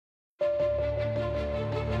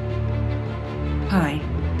Hi,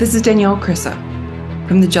 this is Danielle Crissa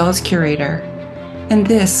from the Jealous Curator, and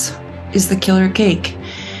this is the killer cake.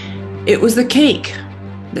 It was the cake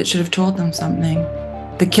that should have told them something.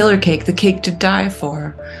 The killer cake, the cake to die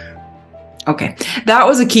for. Okay, that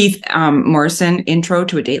was a Keith Morrison intro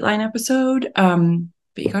to a Dateline episode, but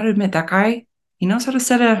you got to admit, that guy, he knows how to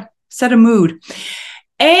set a mood.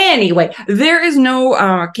 Anyway, there is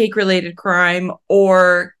no cake-related crime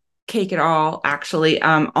or cake at all, actually,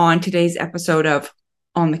 on today's episode of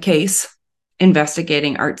On the Case,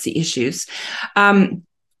 investigating artsy issues.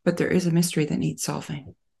 But there is a mystery that needs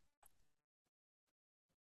solving.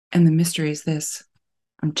 And the mystery is this.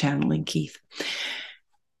 I'm channeling Keith.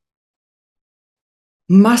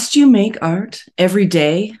 Must you make art every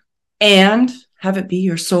day and have it be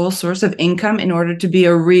your sole source of income in order to be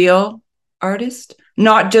a real artist?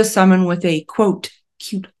 Not just someone with a, quote,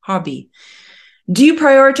 cute hobby. Do you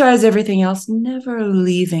prioritize everything else, never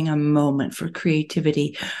leaving a moment for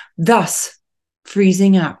creativity, thus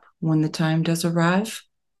freezing up when the time does arrive?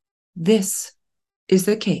 This is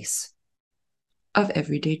the case of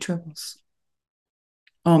everyday troubles.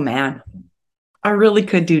 Oh, man. I really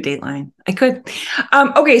could do Dateline. I could.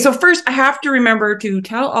 Okay, so first I have to remember to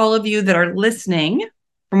tell all of you that are listening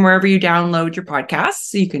from wherever you download your podcasts,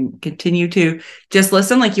 so you can continue to just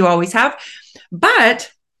listen like you always have.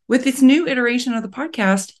 But with this new iteration of the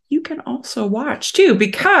podcast, you can also watch too,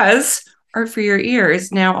 because Art for Your Ear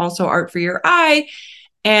is now also Art for Your Eye,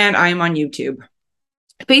 and I'm on YouTube.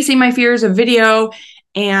 Facing My Fears, a video,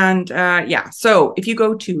 and so if you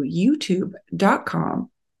go to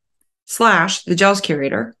youtube.com/The Jealous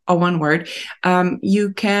Curator, all one word,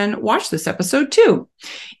 you can watch this episode too.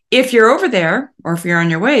 If you're over there, or if you're on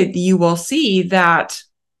your way, you will see that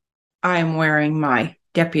I am wearing my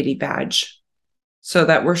deputy badge so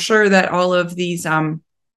that we're sure that all of these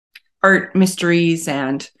art mysteries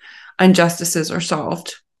and injustices are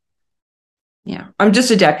solved. Yeah, I'm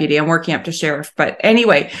just a deputy. I'm working up to sheriff. But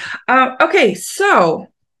anyway, okay, so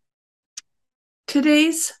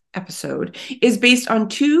today's episode is based on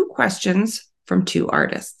two questions from two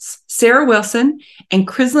artists, Sarah Wilson and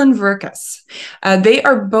Krislyn Verkus. They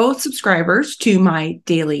are both subscribers to my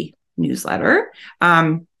daily newsletter.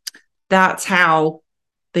 That's how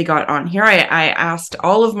they got on here. I asked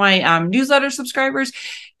all of my newsletter subscribers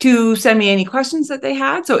to send me any questions that they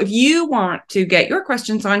had. So if you want to get your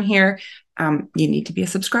questions on here, you need to be a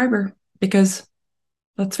subscriber, because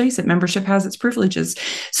let's face it, membership has its privileges.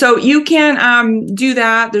 So you can do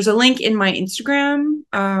that. There's a link in my Instagram.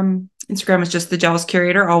 Instagram is just The Jealous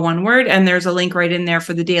Curator, all one word. And there's a link right in there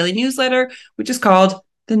for the daily newsletter, which is called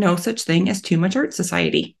The No Such Thing as Too Much Art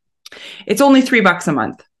Society. It's only $3 a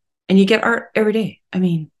month, and you get art every day. I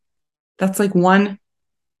mean, that's like one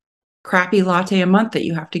crappy latte a month that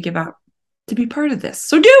you have to give up to be part of this.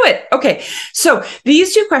 So do it. Okay. So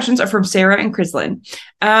these two questions are from Sarah and Krislyn.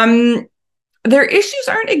 Their issues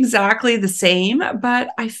aren't exactly the same,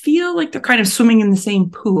 but I feel like they're kind of swimming in the same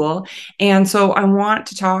pool. And so I want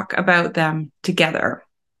to talk about them together.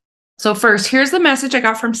 So first, here's the message I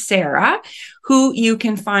got from Sarah, who you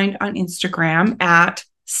can find on Instagram at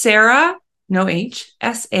Sarah, no H,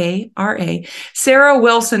 S-A-R-A, Sarah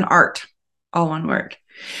Wilson Art, all one word.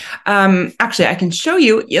 Actually, I can show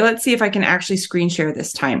you. Let's see if I can actually screen share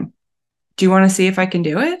this time. Do you want to see if I can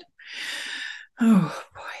do it? Oh,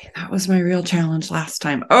 that was my real challenge last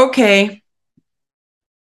time. Okay.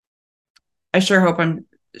 I sure hope I'm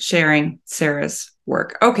sharing Sarah's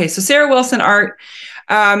work. Okay, so Sarah Wilson Art.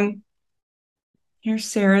 Here's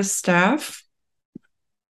Sarah's stuff.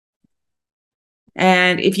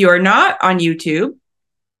 And if you are not on YouTube,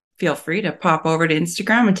 feel free to pop over to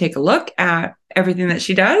Instagram and take a look at everything that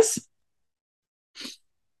she does.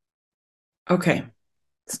 Okay,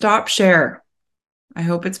 stop share. I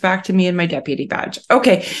hope it's back to me and my deputy badge.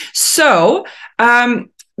 Okay, so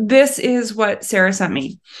this is what Sarah sent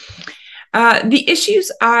me. The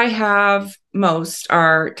issues I have most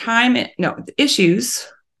are I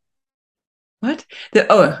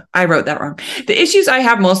wrote that wrong. The issues I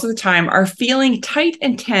have most of the time are feeling tight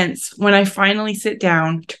and tense when I finally sit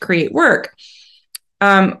down to create work,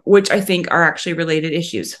 which I think are actually related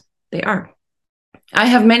issues. They are. I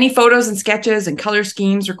have many photos and sketches and color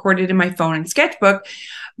schemes recorded in my phone and sketchbook,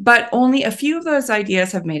 but only a few of those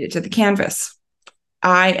ideas have made it to the canvas.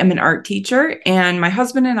 I am an art teacher, and my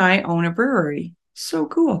husband and I own a brewery. So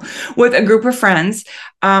cool. With a group of friends,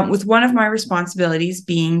 with one of my responsibilities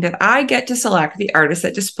being that I get to select the artists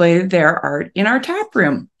that display their art in our tap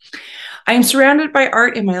room. I am surrounded by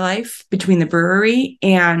art in my life between the brewery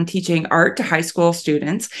and teaching art to high school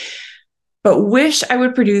students, but wish I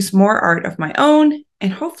would produce more art of my own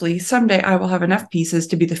And hopefully someday I will have enough pieces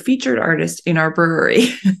to be the featured artist in our brewery.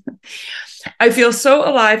 I feel so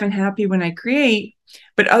alive and happy when I create,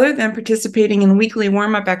 but other than participating in weekly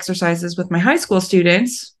warm-up exercises with my high school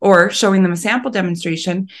students or showing them a sample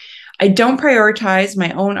demonstration, I don't prioritize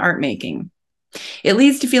my own art making. It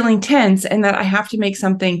leads to feeling tense and that I have to make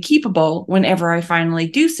something keepable whenever I finally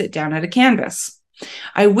do sit down at a canvas.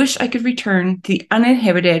 I wish I could return to the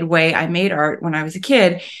uninhibited way I made art when I was a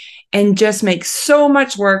kid and just make so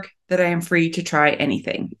much work that I am free to try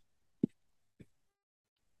anything.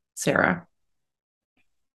 Sarah,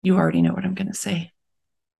 you already know what I'm going to say,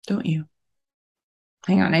 don't you?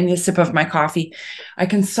 Hang on, I need a sip of my coffee. I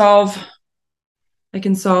can solve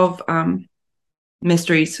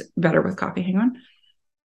mysteries better with coffee. Hang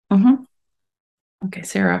on. Okay,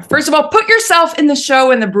 Sarah. First of all, put yourself in the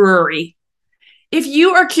show in the brewery. If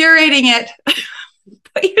you are curating it,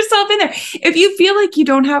 put yourself in there. If you feel like you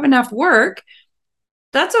don't have enough work,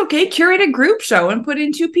 that's okay. Curate a group show and put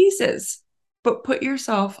in 2 pieces, but put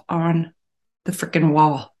yourself on the freaking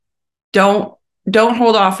wall. Don't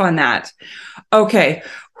hold off on that. Okay.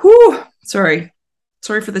 Whew. Sorry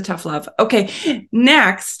for the tough love. Okay.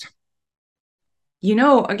 Next,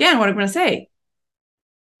 again, what I'm going to say,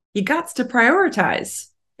 you got to prioritize,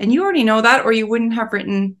 and you already know that, or you wouldn't have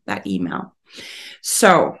written that email.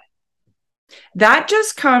 So that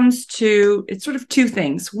just comes to, it's sort of 2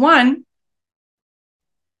 things. One,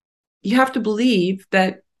 you have to believe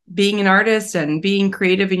that being an artist and being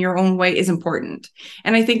creative in your own way is important.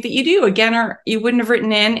 And I think that you do, again, or you wouldn't have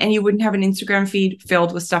written in and you wouldn't have an Instagram feed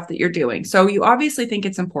filled with stuff that you're doing. So you obviously think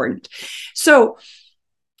it's important. So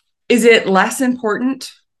is it less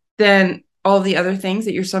important than all the other things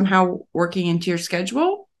that you're somehow working into your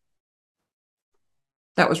schedule?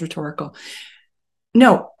 That was rhetorical.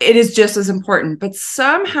 No, it is just as important, but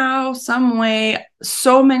somehow, some way,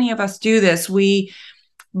 so many of us do this. We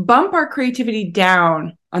bump our creativity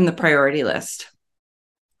down on the priority list.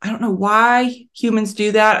 I don't know why humans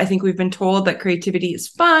do that. I think we've been told that creativity is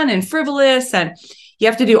fun and frivolous, and you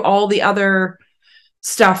have to do all the other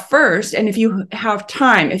stuff first. And if you have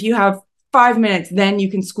time, if you have 5 minutes, then you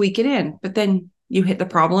can squeak it in. But then you hit the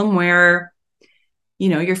problem where,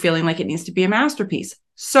 you're feeling like it needs to be a masterpiece.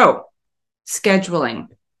 So scheduling.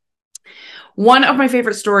 One of my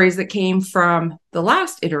favorite stories that came from the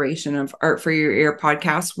last iteration of Art for Your Ear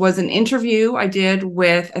podcast was an interview I did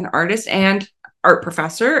with an artist and art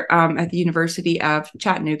professor at the University of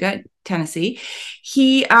Chattanooga, Tennessee.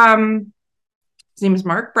 His name is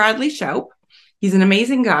Mark Bradley Shoup. He's an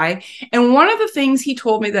amazing guy. And one of the things he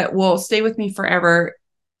told me that will stay with me forever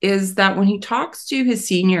is that when he talks to his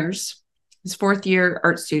seniors, his 4th year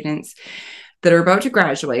art students that are about to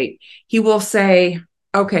graduate, he will say,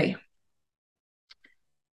 okay,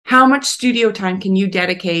 how much studio time can you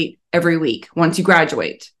dedicate every week once you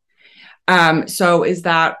graduate? So is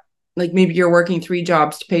that like maybe you're working 3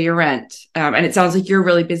 jobs to pay your rent? And it sounds like you're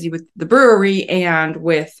really busy with the brewery and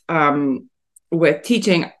with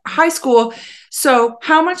teaching high school. So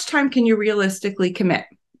how much time can you realistically commit?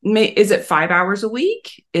 Is it 5 hours a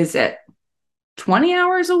week? Is it 20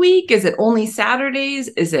 hours a week? Is it only Saturdays?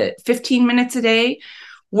 Is it 15 minutes a day?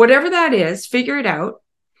 Whatever that is, figure it out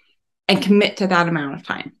and commit to that amount of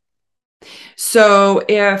time. So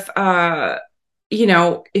if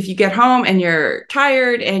you get home and you're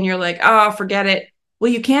tired and you're like, oh, forget it.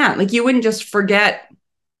 Well, you can't. Like, you wouldn't just forget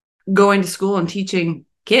going to school and teaching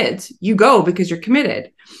kids. You go because you're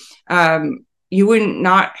committed. You wouldn't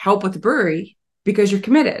not help with the brewery because you're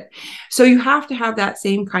committed. So you have to have that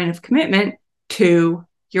same kind of commitment to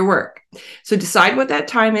your work. So decide what that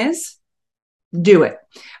time is. Do it.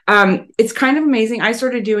 It's kind of amazing. I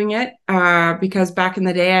started doing it because back in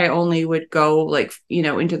the day, I only would go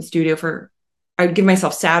into the studio I'd give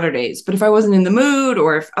myself Saturdays. But if I wasn't in the mood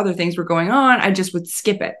or if other things were going on, I just would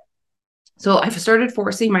skip it. So I've started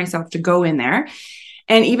forcing myself to go in there.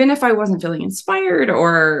 And even if I wasn't feeling inspired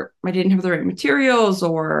or I didn't have the right materials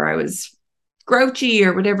or I was grouchy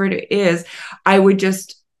or whatever it is, I would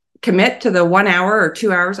just commit to the 1 hour or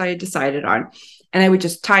 2 hours I had decided on. And I would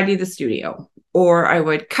just tidy the studio, or I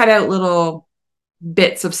would cut out little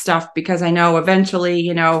bits of stuff because I know eventually,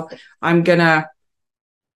 I'm going to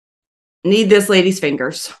need this lady's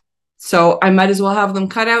fingers. So I might as well have them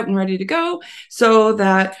cut out and ready to go so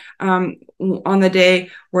that on the day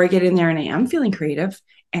where I get in there and I am feeling creative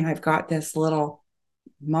and I've got this little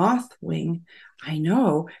moth wing, I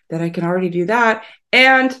know that I can already do that.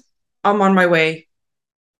 And I'm on my way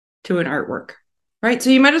to an artwork, right? So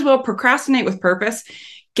you might as well procrastinate with purpose.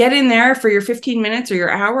 Get in there for your 15 minutes or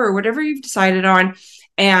your hour or whatever you've decided on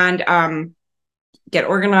and get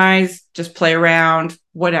organized, just play around,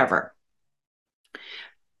 whatever.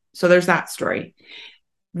 So there's that story.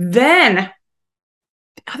 Then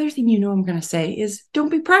the other thing I'm going to say is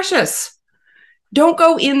don't be precious. Don't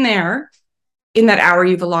go in there in that hour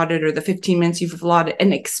you've allotted or the 15 minutes you've allotted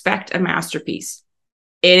and expect a masterpiece.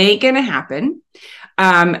 It ain't going to happen.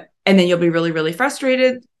 And then you'll be really, really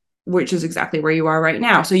frustrated, which is exactly where you are right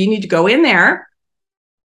now. So you need to go in there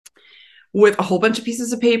with a whole bunch of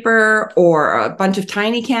pieces of paper or a bunch of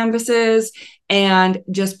tiny canvases and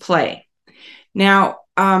just play. Now,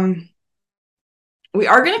 we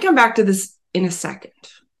are going to come back to this in a second.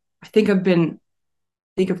 I think I've given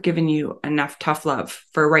you enough tough love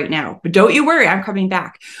for right now, but don't you worry, I'm coming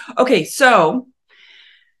back. Okay, so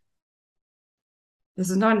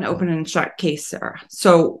this is not an open and shut case, Sarah.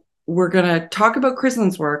 So we're going to talk about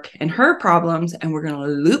Chrislin's work and her problems, and we're going to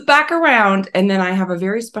loop back around. And then I have a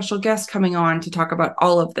very special guest coming on to talk about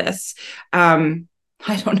all of this. I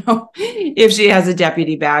don't know if she has a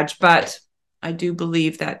deputy badge, but I do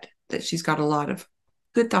believe that she's got a lot of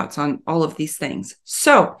good thoughts on all of these things.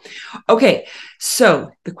 So, okay.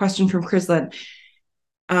 So the question from Chrislin,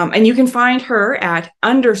 and you can find her at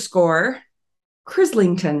 _Crislington.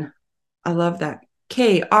 I love that.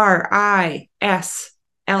 KRISLING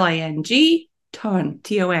ton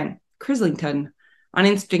Crislington on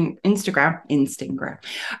Instagram.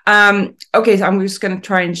 Okay, so I'm just going to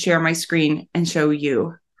try and share my screen and show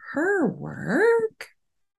you her work.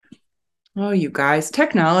 Oh, you guys,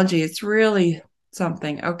 technology, it's really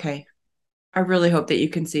something. Okay, I really hope that you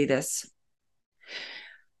can see this.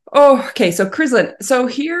 Oh, okay, so Crislin. So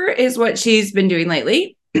here is what she's been doing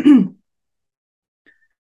lately.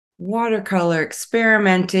 Watercolor,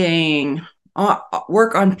 experimenting,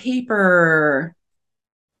 work on paper.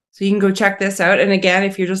 So you can go check this out. And again,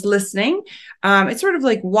 if you're just listening, it's sort of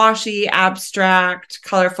like washy, abstract,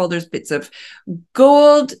 colorful. There's bits of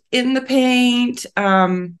gold in the paint.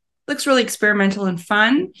 Looks really experimental and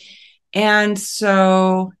fun. And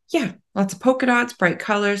so, yeah, lots of polka dots, bright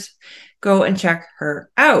colors. Go and check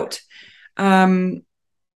her out. So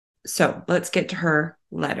let's get to her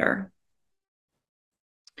letter.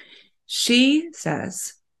 She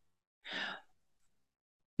says,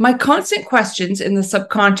 my constant questions in the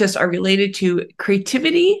subconscious are related to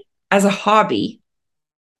creativity as a hobby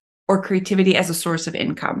or creativity as a source of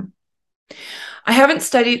income. I haven't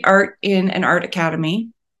studied art in an art academy,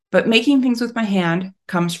 but making things with my hand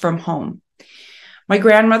comes from home. My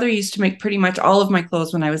grandmother used to make pretty much all of my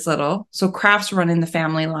clothes when I was little, so crafts run in the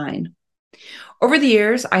family line. Over the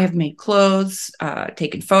years, I have made clothes,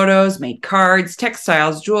 taken photos, made cards,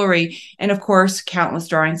 textiles, jewelry, and of course, countless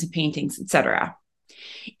drawings and paintings, etc.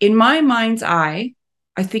 In my mind's eye,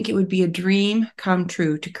 I think it would be a dream come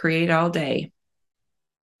true to create all day.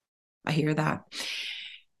 I hear that.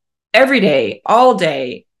 Every day, all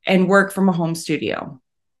day, and work from a home studio.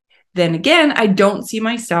 Then again, I don't see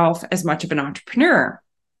myself as much of an entrepreneur.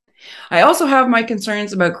 I also have my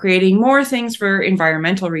concerns about creating more things for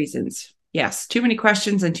environmental reasons. Yes, too many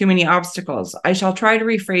questions and too many obstacles. I shall try to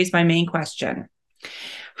rephrase my main question.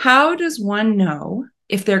 How does one know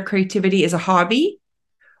if their creativity is a hobby,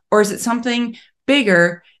 or is it something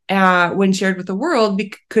bigger when shared with the world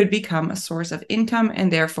could become a source of income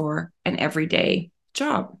and therefore an everyday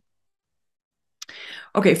job?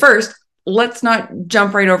 Okay, first, let's not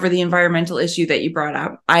jump right over the environmental issue that you brought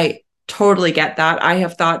up. I totally get that. I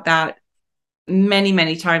have thought that many,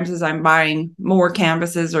 many times as I'm buying more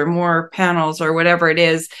canvases or more panels or whatever it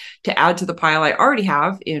is to add to the pile I already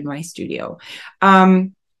have in my studio.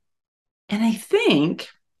 And I think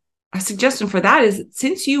a suggestion for that is,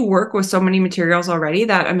 since you work with so many materials already,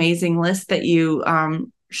 that amazing list that you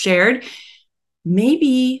shared,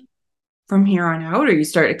 maybe from here on out, or you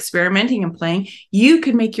start experimenting and playing, you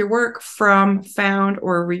could make your work from found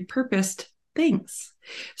or repurposed things.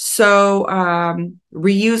 So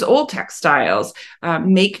reuse old textiles,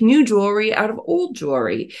 make new jewelry out of old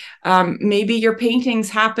jewelry. Maybe your paintings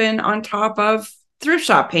happen on top of thrift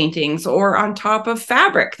shop paintings or on top of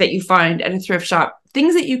fabric that you find at a thrift shop,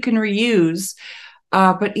 things that you can reuse,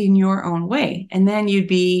 but in your own way. And then you'd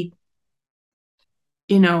be,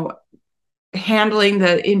 handling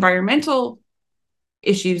the environmental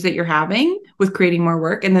issues that you're having with creating more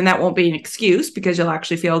work. And then that won't be an excuse, because you'll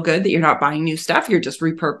actually feel good that you're not buying new stuff. You're just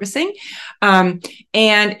repurposing. And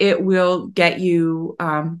it will get you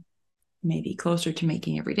maybe closer to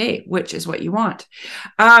making every day, which is what you want.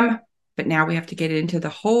 But now we have to get into the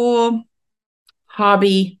whole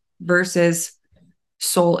hobby versus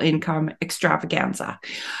sole income extravaganza.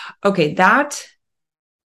 Okay, that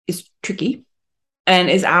is tricky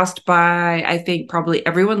and is asked by, I think, probably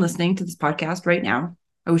everyone listening to this podcast right now.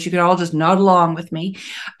 I wish you could all just nod along with me.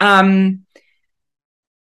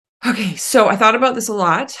 Okay, so I thought about this a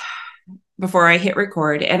lot before I hit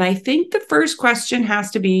record. And I think the first question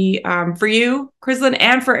has to be for you, Crislin,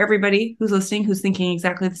 and for everybody who's listening, who's thinking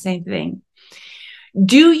exactly the same thing.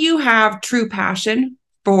 Do you have true passion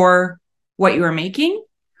for what you are making?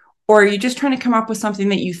 Or are you just trying to come up with something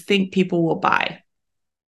that you think people will buy?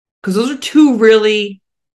 Because those are two really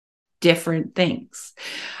different things.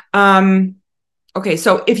 Okay,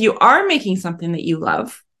 so if you are making something that you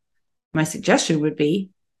love, my suggestion would be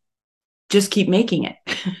just keep making it.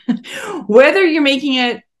 Whether you're making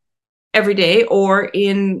it every day or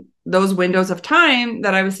in those windows of time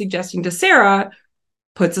that I was suggesting to Sarah,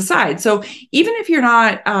 puts aside. So even if you're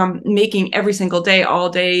not making every single day, all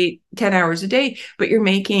day, 10 hours a day, but you're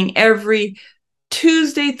making every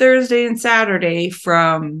Tuesday, Thursday, and Saturday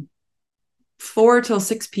from 4 till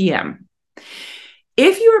 6 p.m.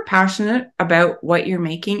 If you are passionate about what you're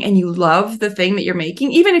making and you love the thing that you're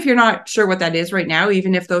making, even if you're not sure what that is right now,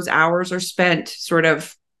 even if those hours are spent sort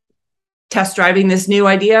of test driving this new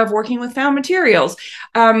idea of working with found materials,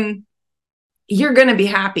 you're going to be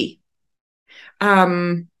happy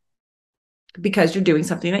because you're doing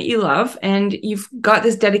something that you love and you've got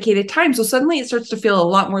this dedicated time. So suddenly it starts to feel a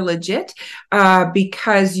lot more legit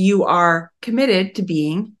because you are committed to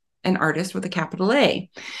being an artist with a capital A.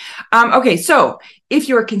 Okay, so if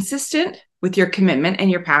you're consistent with your commitment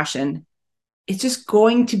and your passion, it's just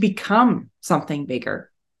going to become something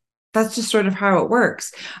bigger. That's just sort of how it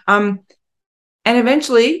works. And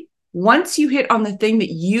eventually, once you hit on the thing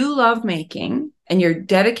that you love making and you're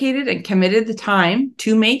dedicated and committed the time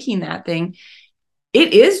to making that thing,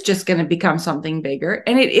 it is just going to become something bigger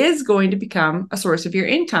and it is going to become a source of your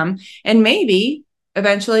income and maybe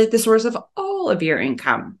eventually the source of all of your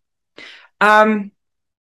income.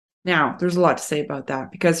 Now, there's a lot to say about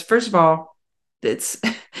that because first of all,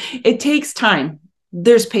 it takes time.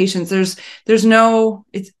 There's patience. There's no,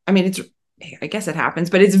 I guess it happens,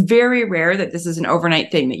 but it's very rare that this is an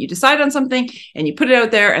overnight thing that you decide on something and you put it out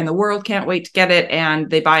there and the world can't wait to get it and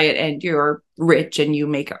they buy it and you're rich and you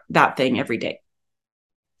make that thing every day.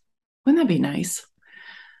 Wouldn't that be nice?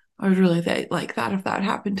 I would really like that if that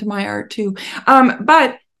happened to my art too.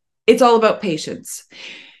 But it's all about patience.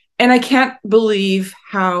 And I can't believe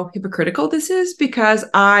how hypocritical this is because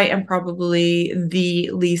I am probably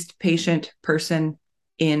the least patient person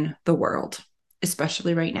in the world,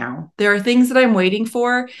 especially right now. There are things that I'm waiting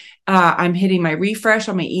for. I'm hitting my refresh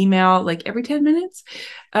on my email like every 10 minutes.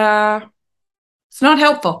 It's not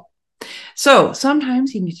helpful. So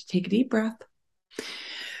sometimes you need to take a deep breath.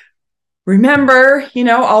 Remember,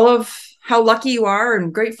 all of how lucky you are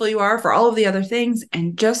and grateful you are for all of the other things,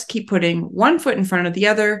 and just keep putting one foot in front of the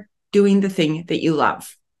other, doing the thing that you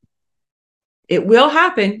love. It will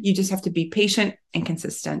happen. You just have to be patient and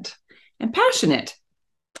consistent and passionate.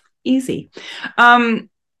 Easy.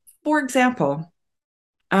 For example,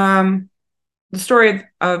 the story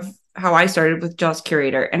of how I started with JAWS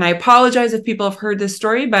Curator. And I apologize if people have heard this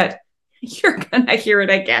story, but you're going to hear it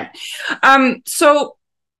again. So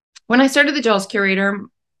when I started the JAWS Curator,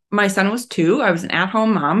 my son was 2. I was an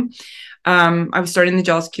at-home mom. I was starting the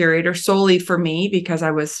JAWS Curator solely for me because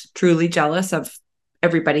I was truly jealous of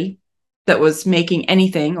everybody that was making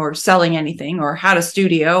anything or selling anything or had a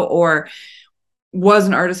studio or was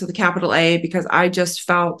an artist with a capital A, because I just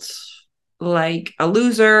felt like a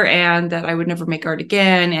loser and that I would never make art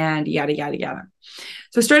again and yada, yada, yada.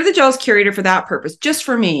 So I started the JAWS Curator for that purpose, just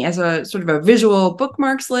for me, as a sort of a visual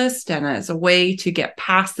bookmarks list and as a way to get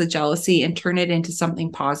past the jealousy and turn it into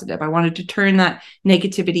something positive. I wanted to turn that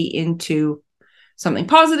negativity into something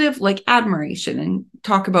positive, like admiration, and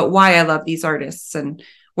talk about why I love these artists and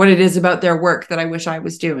what it is about their work that I wish I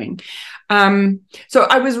was doing. So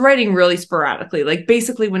I was writing really sporadically, like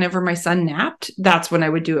basically whenever my son napped, that's when I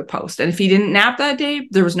would do a post. And if he didn't nap that day,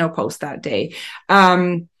 there was no post that day.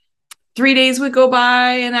 3 days would go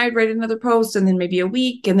by and I'd write another post, and then maybe a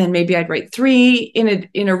week, and then maybe I'd write 3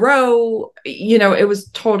 in a row. It was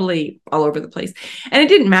totally all over the place. And it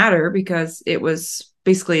didn't matter because it was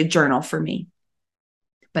basically a journal for me.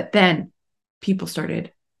 But then people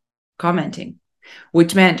started commenting,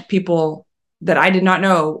 which meant people that I did not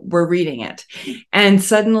know were reading it. And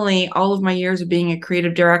suddenly all of my years of being a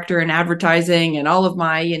creative director and advertising and all of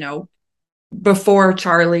my, before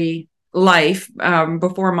Charlie life,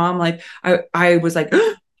 before mom life, I was like,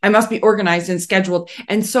 oh, I must be organized and scheduled.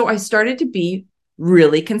 And so I started to be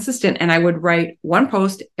really consistent, and I would write one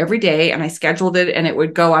post every day and I scheduled it and it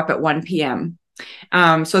would go up at 1 p.m.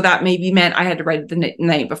 So that maybe meant I had to write it the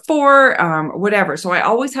night before, whatever. So I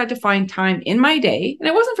always had to find time in my day, and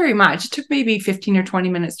it wasn't very much. It took maybe 15 or 20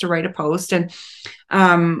 minutes to write a post. And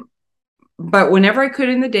But whenever I could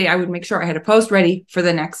in the day, I would make sure I had a post ready for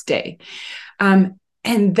the next day.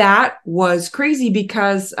 And that was crazy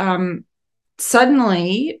because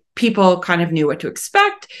suddenly people kind of knew what to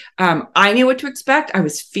expect. I knew what to expect. I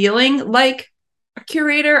was feeling like a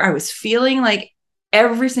curator. I was feeling like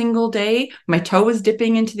every single day my toe was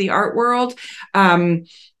dipping into the art world.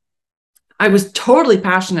 I was totally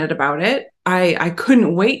passionate about it. I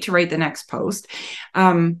couldn't wait to write the next post.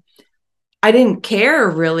 I didn't care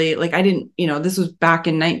really. Like I didn't, this was back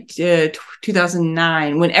in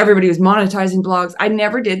 2009 when everybody was monetizing blogs. I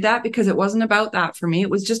never did that because it wasn't about that for me. It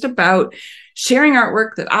was just about sharing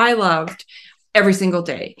artwork that I loved every single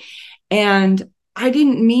day. And I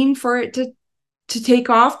didn't mean for it to take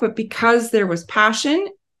off, but because there was passion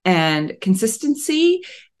and consistency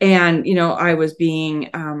and, I was being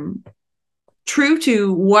true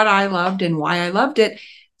to what I loved and why I loved it,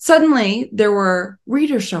 suddenly there were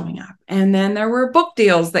readers showing up, and then there were book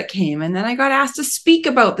deals that came, and then I got asked to speak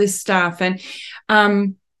about this stuff. And,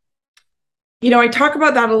 I talk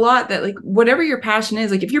about that a lot, that like, whatever your passion is,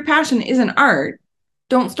 like if your passion isn't art,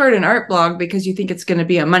 don't start an art blog because you think it's going to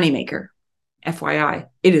be a moneymaker. FYI,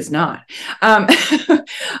 it is not.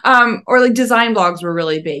 Or like design blogs were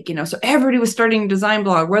really big, so everybody was starting a design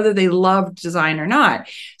blog, whether they loved design or not.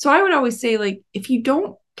 So I would always say, like, if you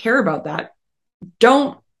don't care about that,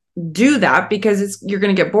 don't do that, because you're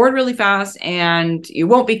going to get bored really fast and you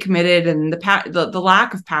won't be committed, and the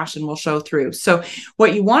lack of passion will show through. So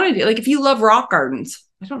what you want to do, like if you love rock gardens,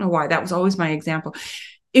 I don't know why that was always my example.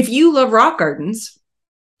 If you love rock gardens,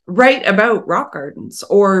 write about rock gardens,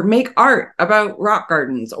 or make art about rock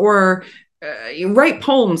gardens, or write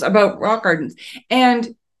poems about rock gardens.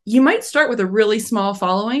 And you might start with a really small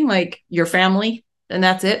following, like your family, and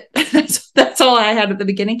that's it. that's all I had at the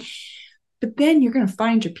beginning. But then you're going to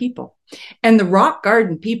find your people, and the rock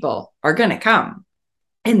garden people are going to come,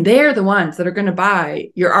 and they're the ones that are going to buy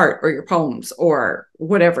your art or your poems or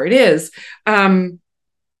whatever it is,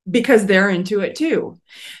 because they're into it too.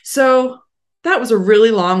 So that was a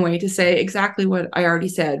really long way to say exactly what I already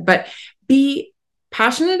said, but be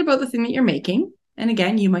passionate about the thing that you're making. And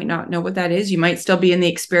again, you might not know what that is. You might still be in the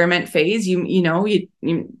experiment phase. You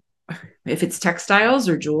if it's textiles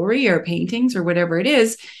or jewelry or paintings or whatever it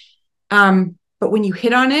is. But when you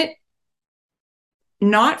hit on it,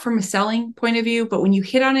 not from a selling point of view, but when you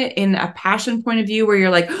hit on it in a passion point of view, where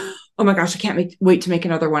you're like, oh my gosh, I can't wait to make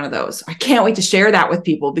another one of those. I can't wait to share that with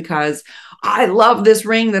people because I love this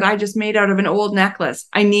ring that I just made out of an old necklace.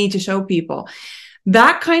 I need to show people.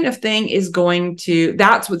 That kind of thing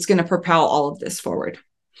that's what's going to propel all of this forward.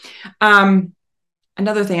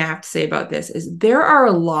 Another thing I have to say about this is there are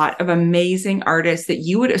a lot of amazing artists that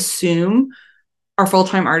you would assume are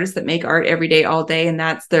full-time artists that make art every day, all day, and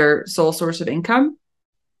that's their sole source of income,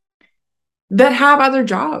 that have other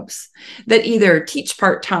jobs, that either teach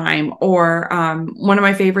part-time, or one of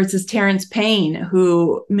my favorites is Terrence Payne,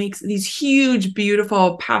 who makes these huge,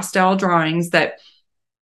 beautiful pastel drawings that,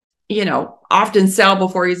 often sell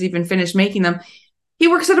before he's even finished making them. He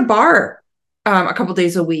works at a bar a couple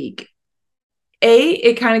days a week.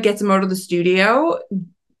 It kind of gets him out of the studio.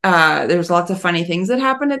 There's lots of funny things that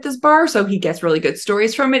happen at this bar, so he gets really good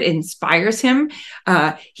stories from it. It inspires him.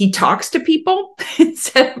 He talks to people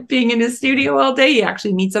instead of being in his studio all day. He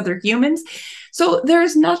actually meets other humans. So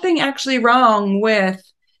there's nothing actually wrong with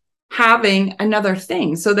having another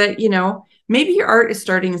thing, so that, maybe your art is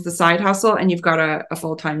starting as the side hustle and you've got a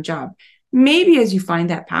full-time job. Maybe as you find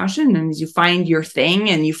that passion and as you find your thing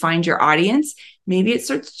and you find your audience, maybe it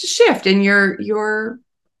starts to shift and your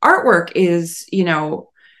artwork is,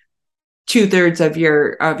 2/3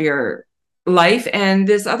 of your life, and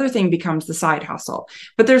this other thing becomes the side hustle.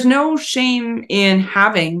 But there's no shame in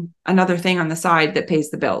having another thing on the side that pays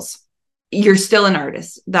the bills. You're still an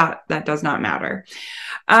artist. That does not matter.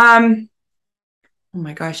 Oh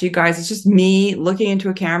my gosh, you guys, it's just me looking into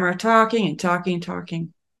a camera, talking and talking and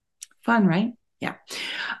talking. Fun, right? Yeah.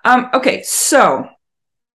 Okay, so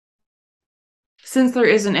since there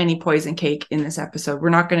isn't any poison cake in this episode, we're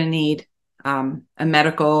not going to need a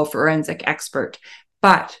medical forensic expert,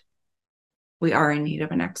 but we are in need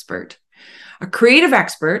of an expert, a creative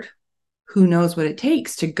expert who knows what it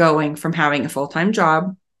takes to going from having a full-time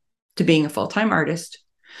job to being a full-time artist,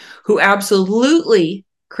 who absolutely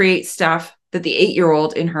creates stuff that the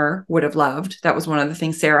 8-year-old in her would have loved. That was one of the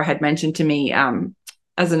things Sarah had mentioned to me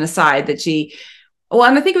as an aside, that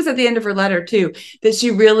and I think it was at the end of her letter too, that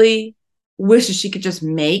she really wishes she could just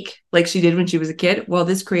make like she did when she was a kid. Well,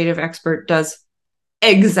 this creative expert does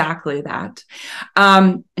exactly that.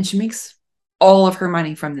 And she makes all of her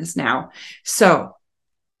money from this now. So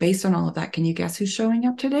based on all of that, can you guess who's showing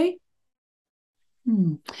up today?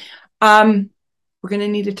 We're going to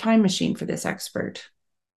need a time machine for this expert.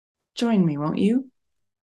 Join me, won't you?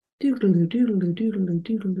 Doodle-oo, doodle-oo, doodle-oo,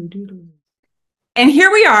 doodle-oo, doodle-oo. And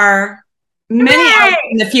here we are, many hours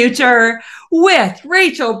in the future, with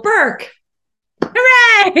Rachel Burke.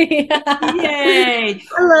 Hooray! Yay!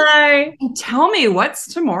 Hello. And tell me,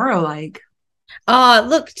 what's tomorrow like? Oh,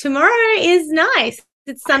 look, tomorrow is nice.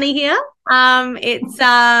 It's sunny here. It's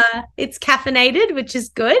caffeinated, which is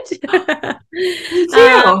good. Me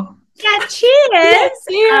too. Yeah, cheers.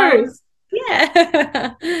 Cheers.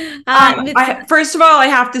 Yeah. First of all, I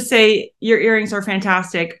have to say your earrings are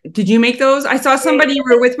fantastic. Did you make those? I saw somebody you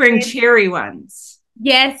were with wearing cherry ones.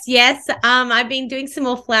 Yes. I've been doing some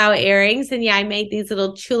more flower earrings, and I made these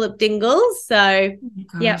little tulip dingles. So,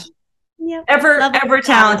 Yep. Ever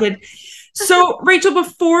talented. So, Rachel,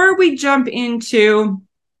 before we jump into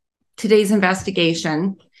today's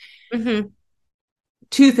investigation,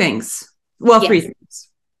 two things. Well, three things.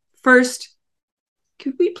 First,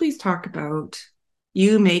 could we please talk about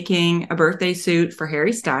you making a birthday suit for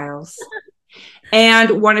Harry Styles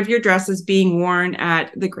and one of your dresses being worn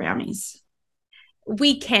at the Grammys?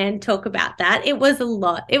 We can talk about that. It was a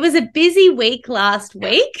lot. It was a busy week last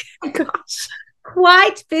week. Oh my gosh.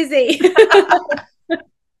 Quite busy.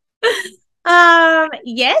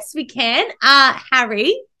 Yes, we can.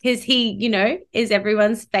 Harry, because he, is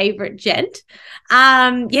everyone's favorite gent.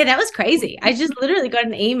 That was crazy. I just literally got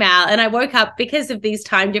an email and I woke up because of these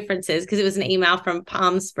time differences, because it was an email from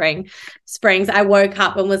Palm Springs. I woke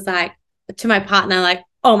up and was like to my partner, like,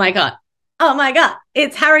 oh my God,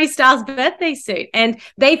 it's Harry Styles' birthday suit. And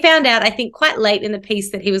they found out, I think, quite late in the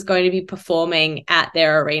piece that he was going to be performing at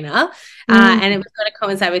their arena. And it was going to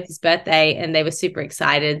coincide with his birthday, and they were super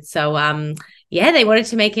excited. So, they wanted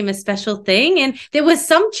to make him a special thing. And there was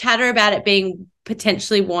some chatter about it being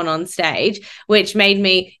potentially worn on stage, which made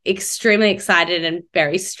me extremely excited and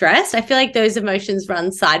very stressed. I feel like those emotions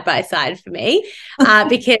run side by side for me,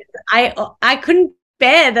 because I couldn't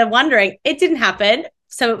bear the wondering. It didn't happen,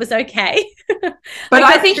 so it was okay. But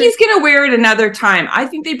I think he's going to wear it another time. I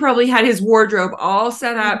think they probably had his wardrobe all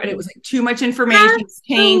set up, and it was like too much information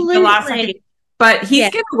changed the last second. But he's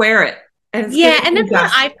going to wear it. And that's what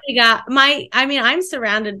I figure. I'm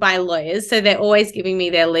surrounded by lawyers, so they're always giving me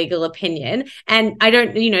their legal opinion. And I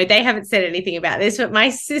don't, they haven't said anything about this, but my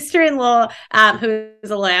sister-in-law, who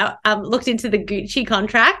is a lawyer, looked into the Gucci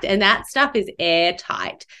contract, and that stuff is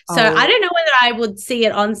airtight. So I don't know whether I would see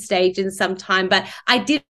it on stage in some time, but I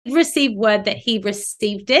did receive word that he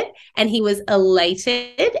received it and he was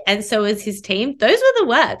elated, and so was his team. Those were the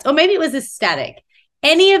words, or maybe it was ecstatic.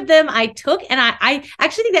 Any of them I took, and I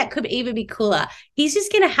actually think that could even be cooler. He's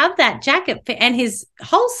just going to have that jacket and his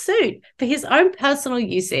whole suit for his own personal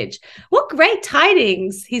usage. What great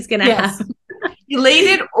tidings he's going to have.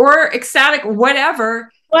 Elated or ecstatic, whatever.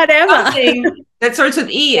 Something that starts with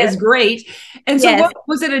E is great. And so what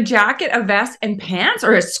was it, a jacket, a vest, and pants,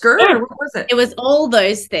 or a skirt? Or what was it? It was all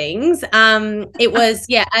those things. It was,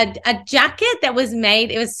 a jacket that was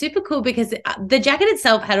made. It was super cool because the jacket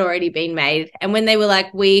itself had already been made. And when they were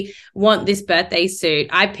like, we want this birthday suit,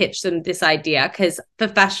 I pitched them this idea because for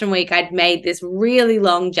Fashion Week, I'd made this really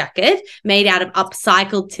long jacket made out of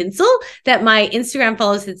upcycled tinsel that my Instagram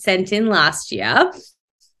followers had sent in last year.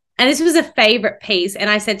 And this was a favorite piece. And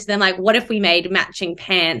I said to them, like, what if we made matching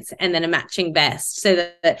pants and then a matching vest so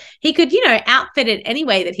that he could, outfit it any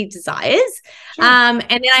way that he desires. Sure. And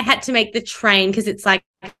then I had to make the train, because it's like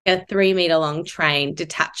a 3-meter long train,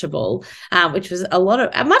 detachable, which was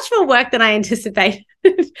much more work than I anticipated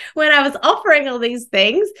when I was offering all these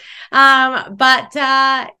things. And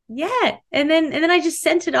then I just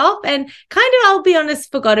sent it off and kind of, I'll be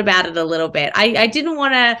honest, forgot about it a little bit. I didn't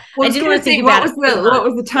want to. I didn't want to think about it. What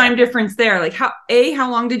was the time difference there? Like,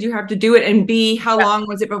 how long did you have to do it, and B, how long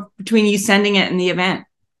was it between you sending it and the event?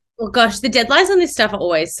 Well, gosh, the deadlines on this stuff are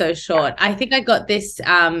always so short. I think I got this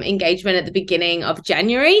engagement at the beginning of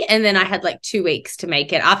January, and then I had like 2 weeks to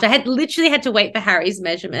make it after I had literally had to wait for Harry's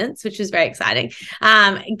measurements, which was very exciting.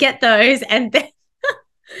 Get those, and then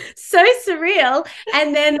so surreal.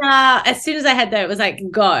 And then as soon as I had that, it was like,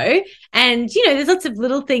 go. And, there's lots of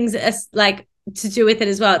little things like to do with it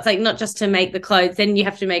as well. It's like not just to make the clothes, then you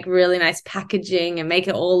have to make really nice packaging and make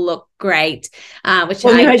it all look great. Which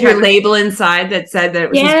you had your label inside that said that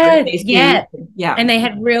it was yeah. And they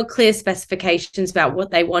had real clear specifications about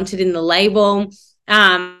what they wanted in the label.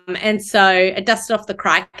 And so I dusted off the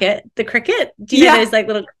cricket. Do you know those like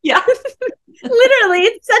little literally,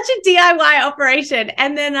 it's such a DIY operation.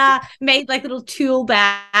 And then made like little tool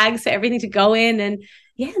bags for everything to go in. And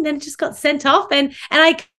yeah, and then it just got sent off, and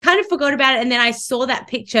I kind of forgot about it. And then I saw that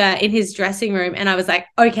picture in his dressing room, and I was like,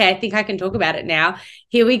 okay, I think I can talk about it now.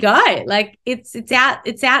 Here we go. Like it's out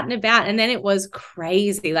and about. And then it was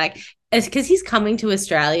crazy, like, because he's coming to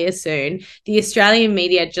Australia soon. The Australian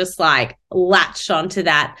media just like latched onto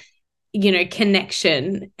that,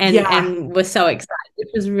 connection, and we're so excited, which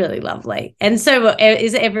was really lovely. And so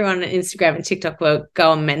is everyone on Instagram and TikTok were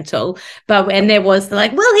going mental, and there was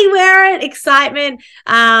like, will he wear it? Excitement.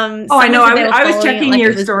 I know. I was checking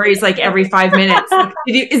your stories like every 5 minutes. Like,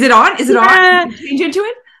 is it on? Is it on? Did you change into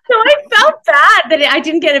it? So I felt bad that I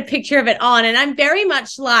didn't get a picture of it on. And I'm very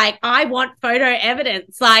much like, I want photo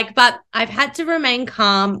evidence. Like, but I've had to remain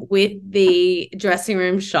calm with the dressing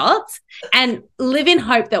room shots and live in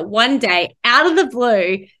hope that one day, out of the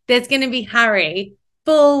blue, there's going to be Harry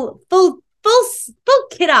full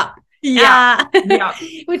kit up. Yeah.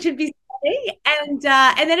 Which would be and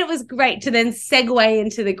then it was great to then segue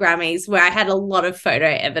into the Grammys, where I had a lot of photo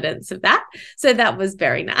evidence of that. So that was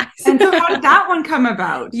very nice. And so how did that one come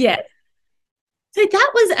about? Yeah. So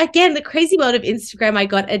that was, again, the crazy world of Instagram. I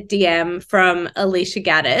got a DM from Alicia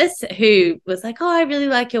Gaddis, who was like, oh, I really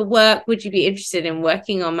like your work. Would you be interested in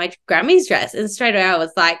working on my Grammys dress? And straight away I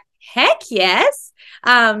was like, heck yes.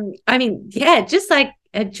 Just like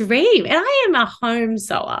a dream. And I am a home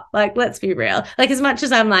sewer. Like, let's be real. Like, as much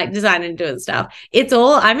as I'm like designing and doing stuff,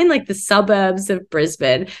 I'm in like the suburbs of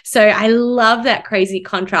Brisbane. So I love that crazy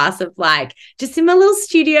contrast of like just in my little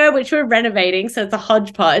studio, which we're renovating. So it's a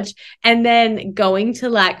hodgepodge. And then going to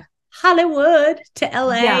like Hollywood to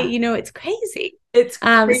LA, it's crazy. It's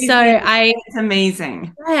crazy. It's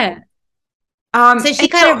amazing. Yeah. So she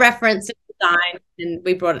kind of referenced design, and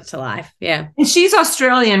we brought it to life. Yeah. And she's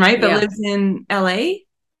Australian, right? But lives in LA?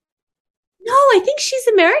 No, I think she's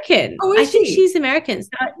American. Oh, I think she's American. So,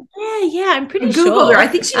 yeah, I'm pretty sure. Googled her. I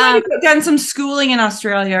think she might have done some schooling in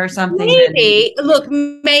Australia or something. Maybe. Look,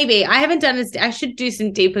 maybe. I haven't done this. I should do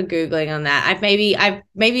some deeper Googling on that. I've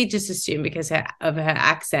maybe just assumed because of her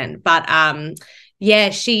accent. But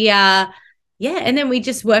she and then we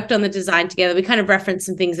just worked on the design together. We kind of referenced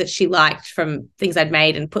some things that she liked from things I'd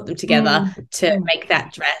made and put them together to make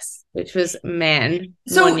that dress, which was,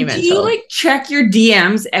 monumental. Do you like check your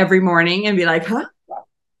DMs every morning and be like, huh?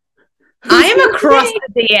 I am across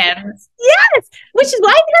the DMs. Yes, which is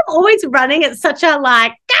why I'm always running at such a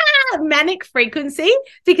manic frequency,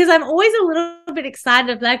 because I'm always a little bit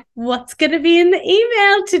excited of like, what's going to be in the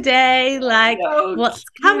email today? Like, what's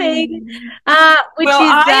coming? I'm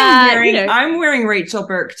wearing Rachel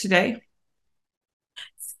Burke today.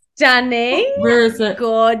 Stunning. Where is it?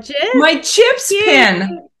 Gorgeous. My chips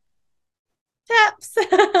pin. Chips.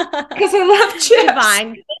 Because I love chips.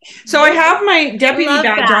 Divine. So I have my deputy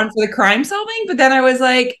badge on for the crime solving, but then I was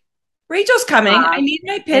like, Rachel's coming. I need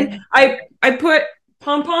my pin. I put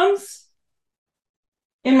pom-poms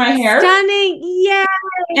in my hair. Stunning. Yeah.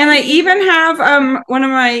 And I even have one of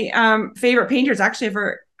my favorite painters actually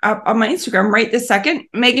on my Instagram right this second,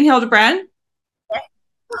 Megan Hildebrand,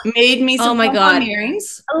 made me some pom-pom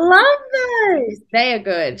earrings. I love those. They are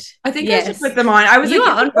good. I think I should put them on. I was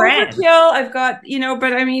on brand. Overkill. I've got,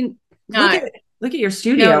 but I mean, look at your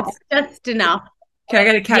studio. No, it's just enough. Okay, I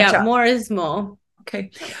got to catch up. More is more.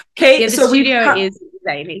 Okay. Yeah, the studio is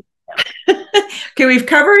zany. Okay, we've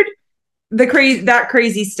covered that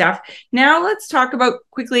crazy stuff. Now let's talk about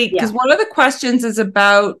quickly, because one of the questions is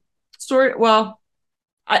about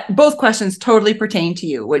both questions totally pertain to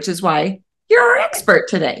you, which is why you're our expert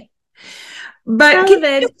today. But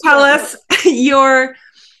can you tell us your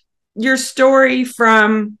story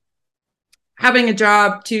from having a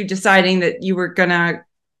job to deciding that you were gonna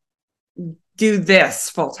do this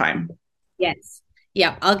full time? Yes.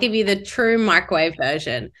 Yeah, I'll give you the true microwave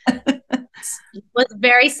version. Was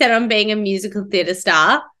very set on being a musical theatre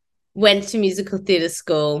star. Went to musical theatre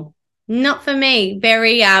school. Not for me.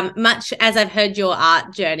 Very much as I've heard your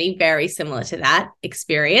art journey, very similar to that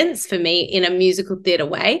experience for me in a musical theatre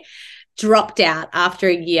way. Dropped out after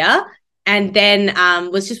a year, and then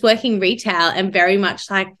was just working retail, and very much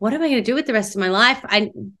like, what am I going to do with the rest of my life?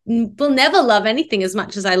 I will never love anything as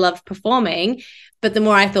much as I loved performing. But the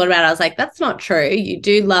more I thought about it, I was like, that's not true. You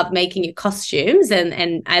do love making your costumes.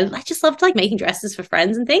 And I just loved like making dresses for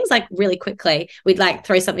friends and things. Like really quickly, we'd like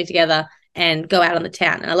throw something together and go out on the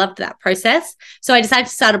town. And I loved that process. So I decided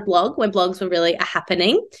to start a blog when blogs were really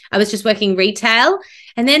happening. I was just working retail.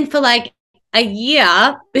 And then for like a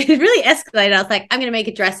year, it really escalated. I was like, I'm going to make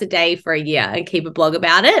a dress a day for a year and keep a blog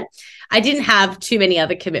about it. I didn't have too many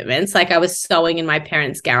other commitments. Like I was sewing in my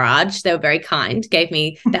parents' garage. They were very kind, gave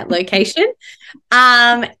me that location.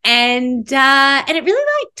 And it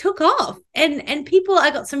really like took off. And people,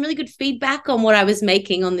 I got some really good feedback on what I was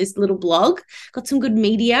making on this little blog. Got some good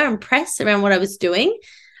media and press around what I was doing.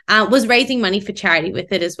 Was raising money for charity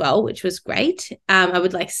with it as well, which was great. I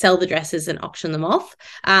would like sell the dresses and auction them off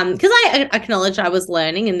because I acknowledged I was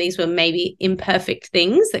learning and these were maybe imperfect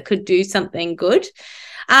things that could do something good.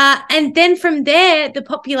 And then from there, the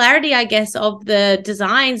popularity, I guess, of the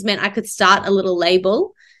designs meant I could start a little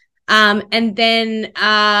label. And then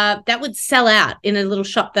that would sell out in a little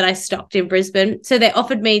shop that I stocked in Brisbane. So they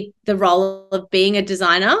offered me the role of being a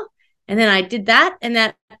designer. And then I did that. And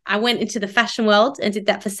that I went into the fashion world and did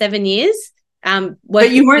that for 7 years.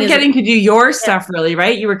 But you weren't getting to do your stuff really,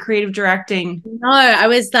 right? You were creative directing. No, I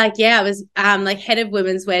was like, I was like head of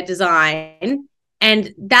women's wear design.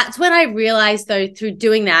 And that's when I realized, though, through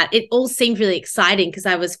doing that, it all seemed really exciting because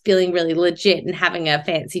I was feeling really legit and having a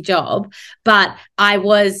fancy job. But I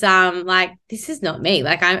was like, this is not me.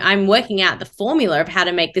 Like I'm working out the formula of how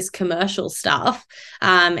to make this commercial stuff.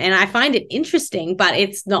 And I find it interesting, but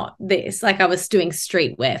it's not this. Like I was doing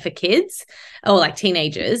streetwear for kids or like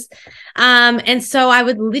teenagers. And so I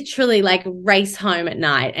would literally like race home at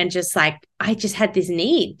night and just like, I just had this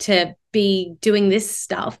need to be doing this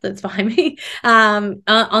stuff that's behind me on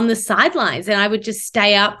the sidelines. And I would just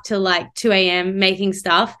stay up till like 2 a.m. making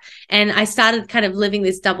stuff. And I started kind of living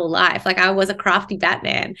this double life. Like I was a crafty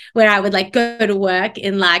Batman where I would like go to work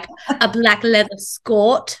in like a black leather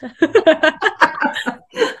skirt and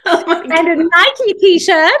a Nike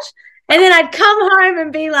t-shirt. And then I'd come home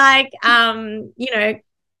and be like,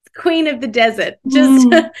 queen of the desert, just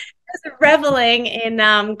reveling in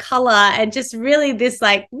color and just really this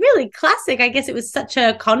like really classic. I guess it was such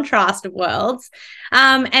a contrast of worlds.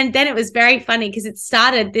 And then it was very funny because it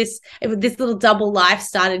started this little double life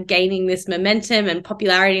started gaining this momentum and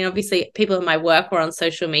popularity. And obviously people in my work were on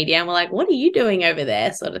social media and were like, what are you doing over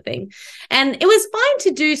there? Sort of thing. And it was fine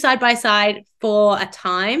to do side by side for a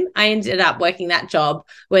time. I ended up working that job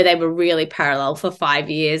where they were really parallel for 5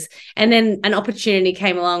 years. And then an opportunity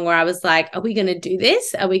came along where I was like, are we going to do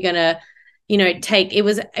this? Are we going to,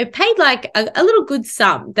 it paid like a little good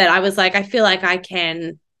sum that I was like, I feel like I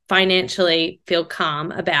can financially feel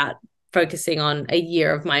calm about focusing on a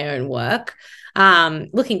year of my own work.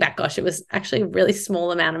 Looking back, gosh, it was actually a really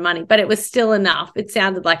small amount of money, but it was still enough. It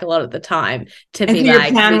sounded like a lot at the time to be your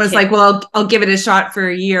like, plan was like, well, I'll give it a shot for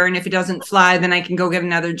a year. And if it doesn't fly, then I can go get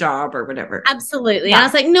another job or whatever. Absolutely. Yeah. And I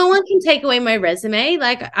was like, no one can take away my resume.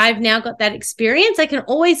 Like I've now got that experience. I can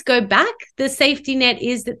always go back. The safety net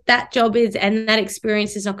is that job is, and that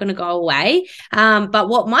experience is not going to go away. But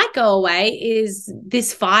what might go away is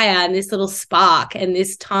this fire and this little spark and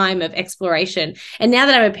this time of exploration. And now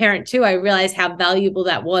that I'm a parent too, I realize how valuable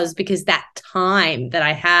that was because that time that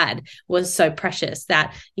I had was so precious,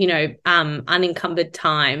 that, unencumbered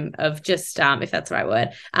time of just, if that's the right word,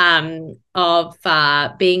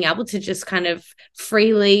 of being able to just kind of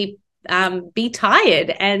freely be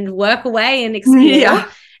tired and work away and explore. Yeah.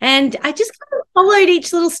 And I just kind of followed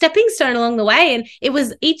each little stepping stone along the way. And it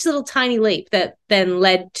was each little tiny leap that then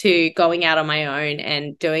led to going out on my own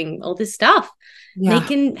and doing all this stuff,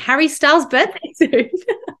 making Harry Styles' birthday suit.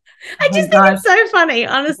 I just think it's so funny,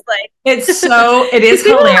 honestly. It is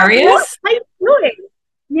hilarious. What are you doing?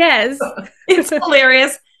 Yes. It's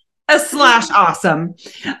hilarious / awesome.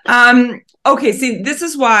 Okay, see, this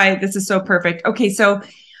is why this is so perfect. Okay, so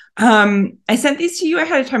I sent these to you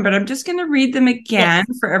ahead of time, but I'm just going to read them again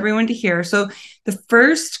for everyone to hear. So the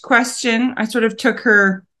first question, I sort of took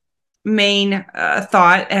her main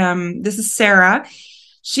thought. This is Sarah.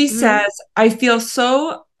 She says, I feel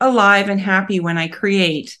so alive and happy when I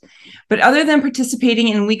create. But other than participating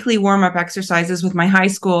in weekly warm-up exercises with my high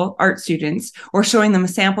school art students or showing them a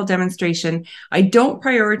sample demonstration, I don't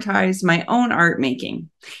prioritize my own art making.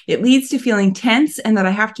 It leads to feeling tense and that I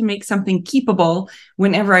have to make something keepable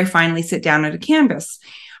whenever I finally sit down at a canvas.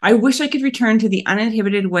 I wish I could return to the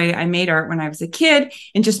uninhibited way I made art when I was a kid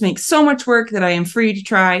and just make so much work that I am free to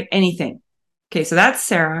try anything. Okay, so that's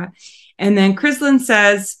Sarah. And then Chrislyn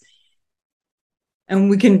says, and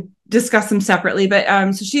we can discuss them separately, but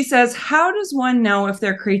so she says, how does one know if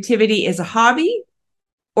their creativity is a hobby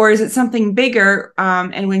or is it something bigger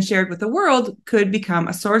and when shared with the world could become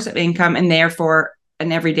a source of income and therefore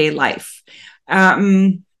an everyday life?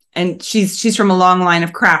 And she's from a long line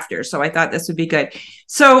of crafters, so I thought this would be good.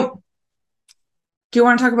 So do you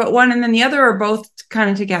want to talk about one and then the other or both kind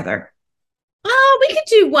of together? Oh, we could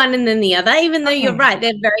do one and then the other, even though you're Okay. right.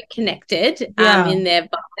 They're very connected Yeah. in their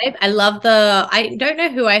vibe. I love I don't know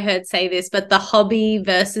who I heard say this, but the hobby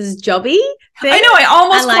versus jobby I thing. know. I I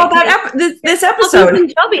almost like called that this hobbies episode.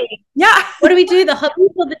 and jobby. Yeah. What do we do? The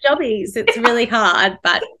hobbies or the jobbies? It's really hard,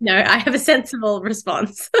 but no, I have a sensible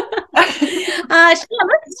response. Sure, let's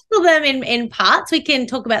tackle them in parts. We can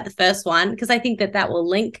talk about the first one because I think that will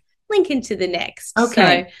link into the next.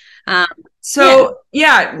 Okay. Um, yeah. So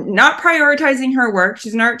yeah, not prioritizing her work.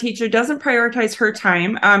 She's an art teacher, doesn't prioritize her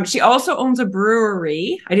time. She also owns a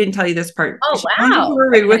brewery. I didn't tell you this part. Oh She owns a wow.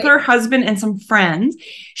 brewery with Okay. her husband and some friends.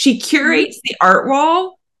 She Mhm. curates the art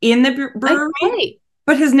wall in the brewery, Okay.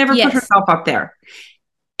 but has never put Yes. herself up there.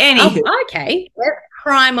 Oh, Anywho, okay.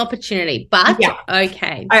 Prime opportunity, but yeah,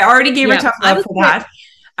 okay. I already gave her Yeah, tough I love was for that.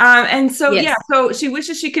 And so, yeah, yes. so she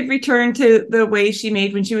wishes she could return to the way she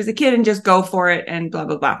made when she was a kid and just go for it and blah,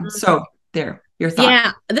 blah, blah. So there, your thought.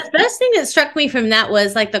 Yeah, the first thing that struck me from that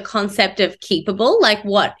was like the concept of keepable, like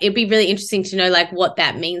what it'd be really interesting to know, like what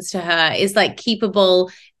that means to her. Is like keepable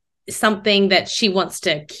something that she wants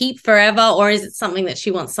to keep forever, or is it something that she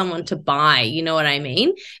wants someone to buy? You know what I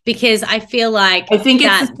mean? Because I feel like I think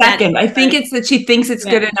it's the that second. I think it's that she thinks it's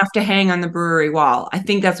yeah, good enough to hang on the brewery wall. I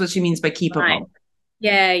think that's what she means by right. keepable.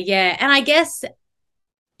 Yeah, yeah. And I guess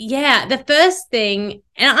yeah, the first thing,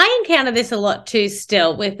 and I encounter this a lot too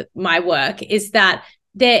still with my work, is that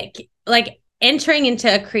they're like entering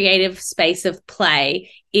into a creative space of play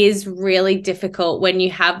is really difficult when you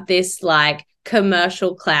have this like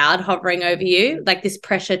commercial cloud hovering over you, like this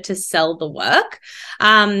pressure to sell the work.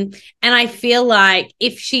 And I feel like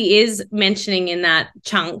if she is mentioning in that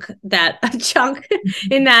chunk,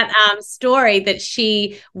 in that story that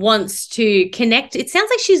she wants to connect, it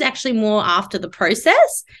sounds like she's actually more after the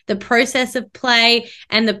process of play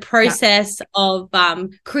and the Yeah. process of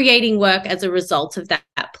creating work as a result of that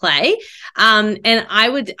play. And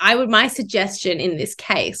my suggestion in this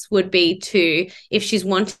case would be to, if she's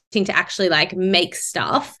wanting to actually like make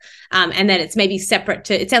stuff, and then it's maybe separate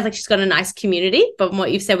to, it sounds like she's got a nice community, but from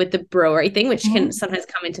what you've said with the brewery thing, which Mm-hmm. can sometimes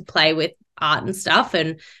come into play with art and stuff,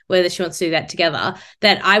 and whether she wants to do that together,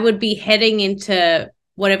 that I would be heading into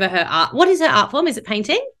whatever her art, what is her art form? Is it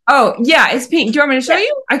painting? Oh, yeah, it's pink. Do you want me to show Yeah.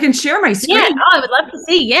 you? I can share my Yeah. screen. Oh, I would love to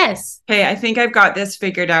see. Yes. Okay, I think I've got this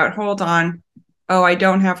figured out. Hold on. Oh, I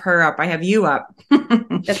don't have her up. I have you up.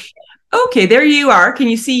 Okay, there you are. Can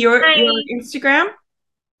you see your Instagram?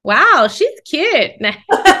 Wow, she's cute.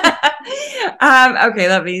 Okay,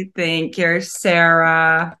 let me think here.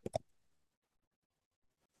 Sarah.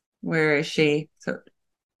 Where is she? So,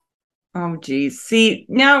 oh geez. See,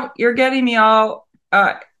 now you're getting me all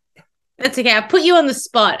That's okay. I put you on the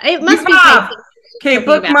spot. It must be yeah. painting. Okay,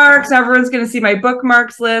 bookmarks. Everyone's gonna see my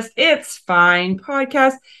bookmarks list. It's fine.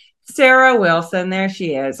 Podcast. Sarah Wilson. There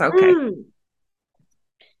she is. Okay.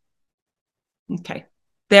 Okay.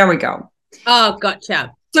 There we go. Oh,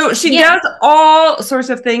 gotcha. So she does all sorts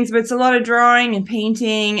of things, but it's a lot of drawing and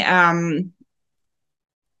painting.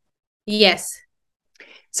 Yes.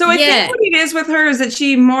 So I think what it is with her is that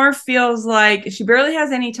she more feels like she barely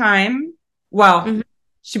has any time. Well,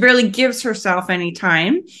 she barely gives herself any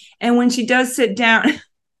time. And when she does sit down,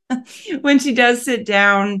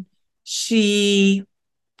 she,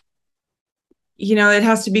 it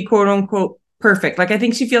has to be quote unquote perfect. Like I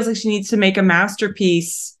think she feels like she needs to make a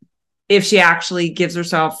masterpiece if she actually gives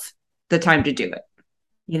herself the time to do it,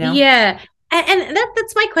 Yeah. And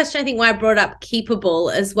that's my question. I think why I brought up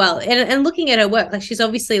keepable as well. And looking at her work, like she's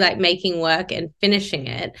obviously like making work and finishing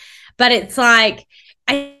it. But it's like,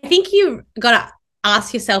 I think you got to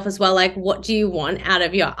ask yourself as well, like, what do you want out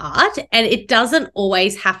of your art? And it doesn't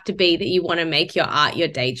always have to be that you want to make your art your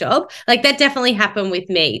day job. Like that definitely happened with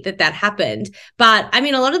me, that happened. But I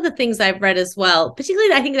mean, a lot of the things I've read as well,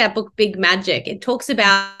 particularly I think that book, Big Magic, it talks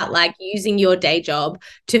about like using your day job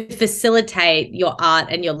to facilitate your art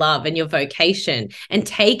and your love and your vocation and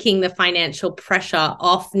taking the financial pressure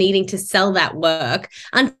off needing to sell that work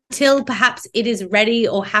until perhaps it is ready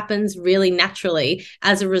or happens really naturally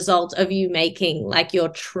as a result of you making like your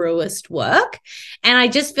truest work. And I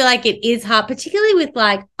just feel like it is hard, particularly with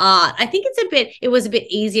like art. I think it was a bit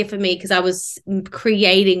easier for me because I was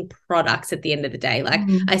creating products at the end of the day. Like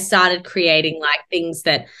I started creating like things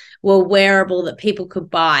that were wearable that people could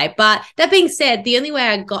buy. But that being said, the only way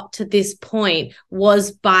I got to this point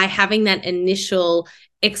was by having that initial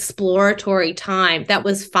exploratory time that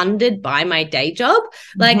was funded by my day job.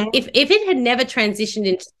 Like if it had never transitioned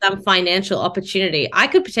into some financial opportunity, I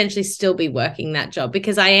could potentially still be working that job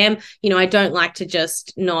because I am, I don't like to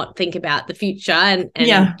just not think about the future and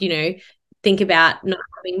think about not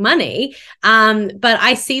having money. But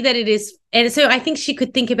I see that it is, and so I think she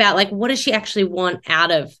could think about like, what does she actually want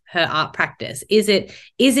out of her art practice? Is it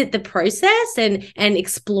the process and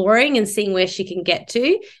exploring and seeing where she can get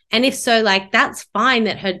to? And if so, like, that's fine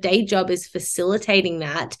that her day job is facilitating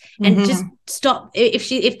that. And just stop, if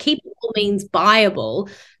keepable means buyable,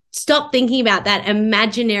 stop thinking about that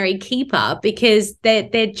imaginary keeper, because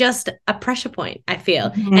they're just a pressure point, I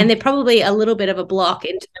feel. And they're probably a little bit of a block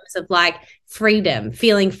in terms of like freedom,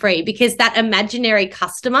 feeling free, because that imaginary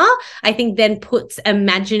customer, I think, then puts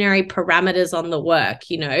imaginary parameters on the work,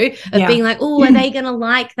 you know, of being like, oh, are they going to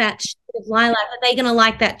like that shade of lilac? Are they going to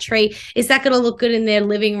like that tree? Is that going to look good in their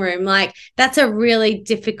living room? Like, that's a really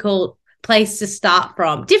difficult place to start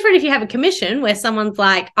from. Different if you have a commission where someone's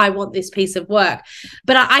like, I want this piece of work.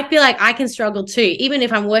 But I feel like I can struggle too, even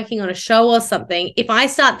if I'm working on a show or something. If I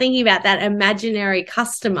start thinking about that imaginary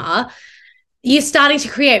customer, you're starting to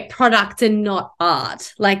create product and not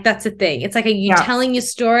art. Like, that's a thing. It's like, are you telling your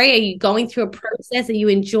story? Are you going through a process? Are you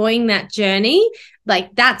enjoying that journey?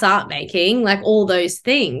 Like, that's art making, like all those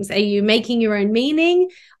things. Are you making your own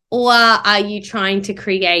meaning, or are you trying to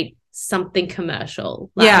create something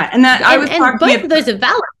commercial? Like, and that I was talking both about, of those are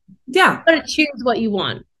valid. Yeah. But choose what you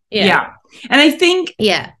want. Yeah. And I think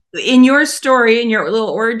in your story, in your little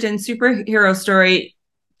origin superhero story,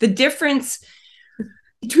 the difference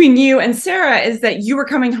between you and Sarah is that you were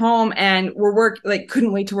coming home and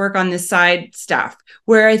couldn't wait to work on this side stuff,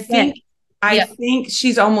 where I think I think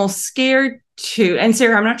she's almost scared to, and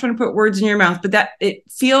Sarah, I'm not trying to put words in your mouth, but that it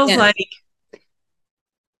feels like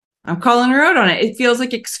I'm calling her out on it. It feels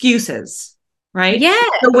like excuses, right? Yeah.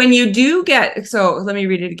 So when you do so let me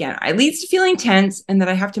read it again. It leads to feeling tense and that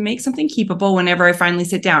I have to make something keepable whenever I finally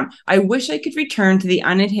sit down. I wish I could return to the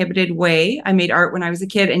uninhibited way I made art when I was a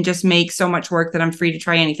kid and just make so much work that I'm free to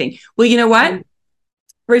try anything. Well, you know what?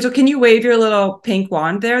 Rachel, can you wave your little pink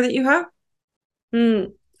wand there that you have?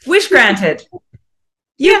 Wish granted.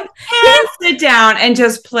 You can sit down and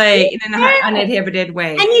just play in an uninhibited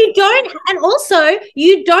way. And you don't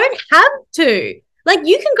have to. Like,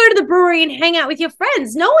 you can go to the brewery and hang out with your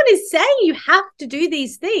friends. No one is saying you have to do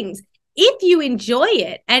these things. If you enjoy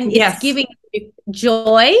it and it's giving you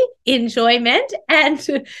joy, enjoyment,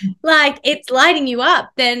 and like it's lighting you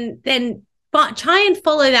up, then try and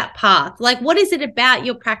follow that path. Like, what is it about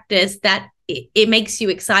your practice that it makes you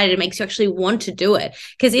excited? It makes you actually want to do it.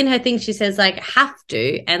 Because in her thing, she says like have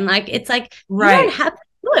to, and like it's like you don't have to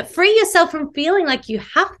do it. Free yourself from feeling like you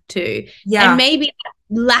have to. And maybe that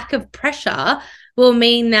lack of pressure will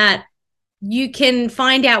mean that you can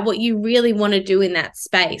find out what you really want to do in that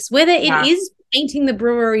space, whether it is painting the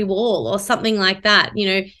brewery wall or something like that.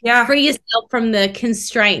 You know, free yourself from the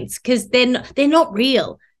constraints, because they're not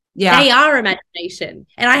real. They are imagination.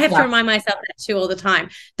 And I have to remind myself that too all the time.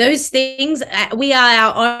 Those things, we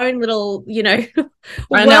are our own little, you know,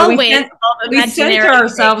 whirlwind of imaginary. We center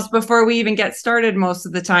ourselves before we even get started most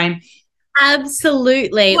of the time.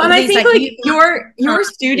 Absolutely. Well, and I think like your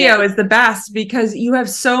studio is the best, because you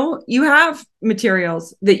have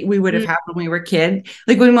materials that we would have had when we were kids.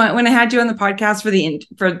 Like when I had you on the podcast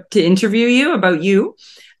to interview you about you,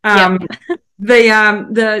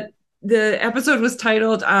 the episode was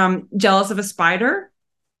titled Jealous of a Spider.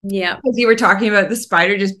 Yeah. Because you were talking about the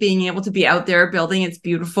spider just being able to be out there building its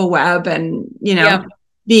beautiful web and, you know,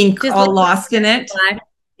 being just all lost in it.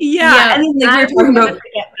 Yeah. And then like we were talking about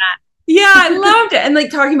yeah, I loved it. And like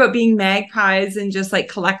talking about being magpies and just like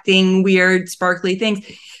collecting weird sparkly things.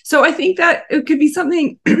 So I think that it could be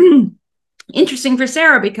something interesting for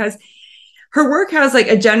Sarah, because her work has like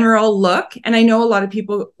a general look. And I know a lot of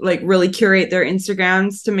people like really curate their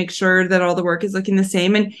Instagrams to make sure that all the work is looking the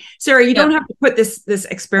same. And Sarah, you don't have to put this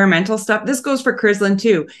experimental stuff. This goes for Crislin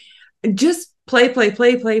too. Just play.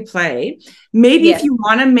 Maybe if you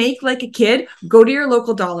want to make like a kid, go to your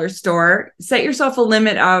local dollar store, set yourself a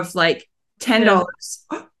limit of like $10.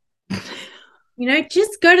 You know,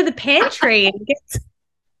 just go to the pantry and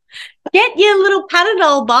get your little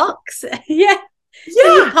Panadol box.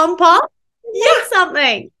 Your pom-pom. Get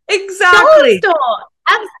something. Exactly. Dollar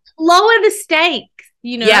store. Lower the stakes,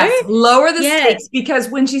 you know? Yes, lower the stakes, because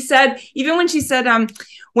when she said,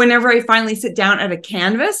 whenever I finally sit down at a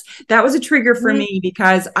canvas, that was a trigger for me,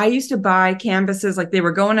 because I used to buy canvases like they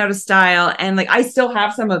were going out of style. And like, I still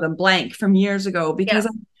have some of them blank from years ago, because I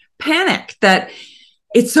panicked that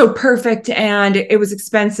it's so perfect and it was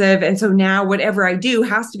expensive. And so now whatever I do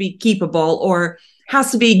has to be keepable, or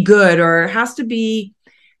has to be good, or has to be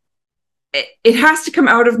it has to come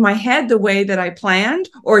out of my head the way that I planned,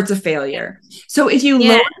 or it's a failure. So if you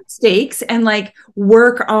Yeah. lower the stakes and like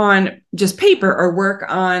work on just paper, or work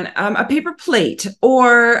on a paper plate,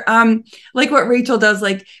 or like what Rachel does,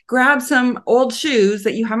 like grab some old shoes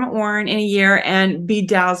that you haven't worn in a year and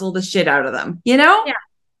bedazzle the shit out of them, you know? Yeah.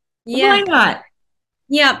 Why Yeah. not?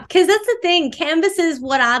 Yeah, because that's the thing. Canvases,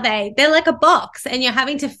 what are they? They're like a box, and you're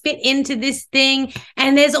having to fit into this thing.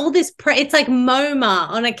 And there's all this. It's like MoMA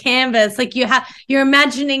on a canvas. Like you're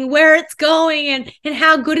imagining where it's going and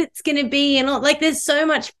how good it's going to be, and all, like there's so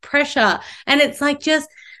much pressure. And it's like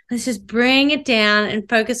let's just bring it down and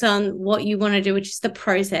focus on what you want to do, which is the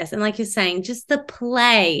process. And like you're saying, just the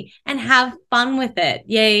play and have fun with it.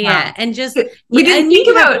 Yeah, yeah, Yeah. yeah. And just We yeah, didn't and you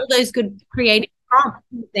think have about. all those good creative prompts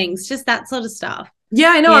and things, just that sort of stuff.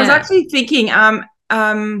 Yeah, I know. I was Yeah. actually thinking, at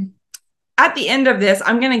the end of this,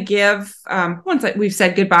 I'm going to give, once we've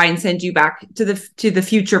said goodbye and send you back to the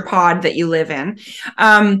future pod that you live in.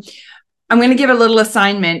 I'm going to give a little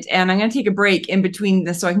assignment, and I'm going to take a break in between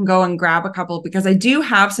this so I can go and grab a couple, because I do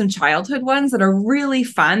have some childhood ones that are really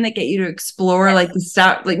fun, that get you to explore like the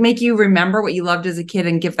stuff, like make you remember what you loved as a kid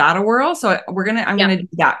and give that a whirl. So I'm going to do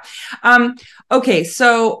that. Okay.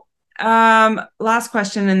 So, last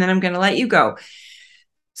question, and then I'm going to let you go.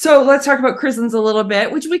 So let's talk about chrisms a little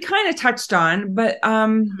bit, which we kind of touched on, but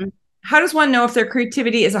how does one know if their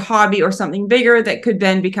creativity is a hobby or something bigger that could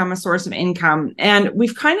then become a source of income? And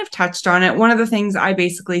we've kind of touched on it. One of the things I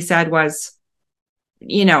basically said was,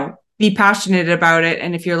 be passionate about it.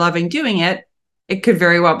 And if you're loving doing it, it could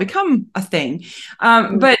very well become a thing.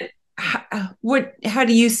 But how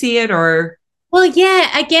do you see it? Or Well,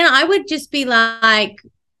 yeah, again, I would just be like,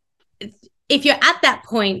 if you're at that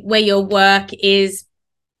point where your work is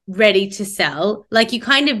ready to sell, like you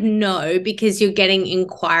kind of know because you're getting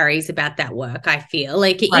inquiries about that work. I feel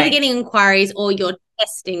like you're either right. getting inquiries or you're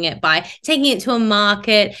testing it by taking it to a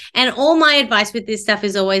market. And all my advice with this stuff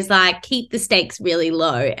is always like, keep the stakes really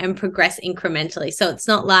low and progress incrementally. So it's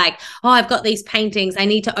not like, oh, I've got these paintings, I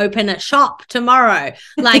need to open a shop tomorrow.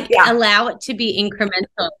 Like Yeah. allow it to be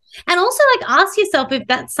incremental. And also like ask yourself if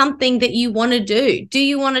that's something that you want to do. Do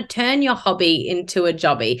you want to turn your hobby into a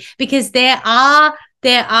jobby? Because there are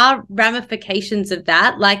ramifications of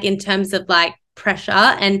that, like in terms of like pressure,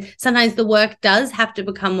 and sometimes the work does have to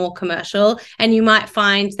become more commercial, and you might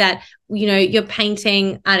find that you're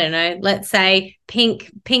painting, I don't know, let's say pink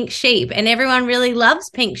sheep, and everyone really loves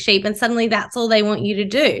pink sheep, and suddenly that's all they want you to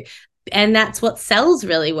do, and that's what sells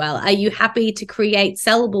really well. Are you happy to create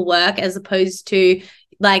sellable work as opposed to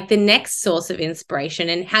like the next source of inspiration,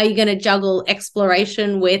 and how you're going to juggle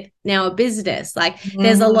exploration with now a business? Like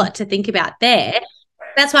there's a lot to think about there.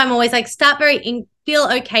 That's why I'm always like, feel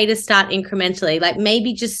okay to start incrementally. Like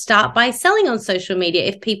maybe just start by selling on social media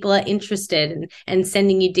if people are interested, and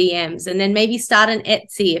sending you DMs, and then maybe start an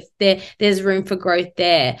Etsy if there's room for growth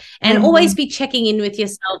there. And always be checking in with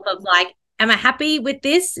yourself of like, am I happy with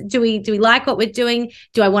this? Do we like what we're doing?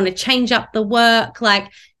 Do I want to change up the work?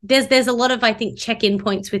 Like there's a lot of, I think, check-in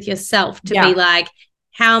points with yourself to be like,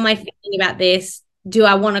 how am I feeling about this? Do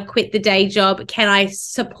I want to quit the day job? Can I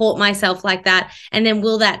support myself like that? And then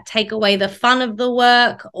will that take away the fun of the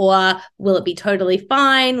work, or will it be totally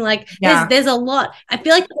fine? Like there's a lot. I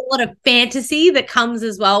feel like there's a lot of fantasy that comes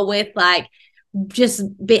as well with like just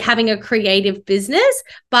having a creative business,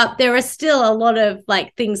 but there are still a lot of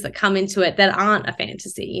like things that come into it that aren't a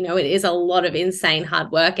fantasy. It is a lot of insane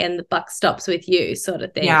hard work, and the buck stops with you, sort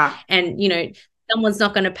of thing. Yeah. And someone's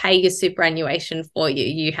not going to pay your superannuation for you.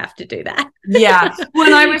 You have to do that. Yeah.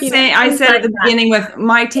 When I was saying, I said at the beginning, with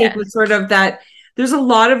my take was sort of that there's a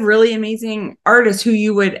lot of really amazing artists who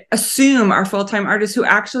you would assume are full-time artists who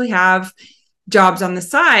actually have jobs on the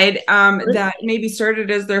side, that maybe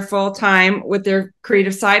started as their full-time with their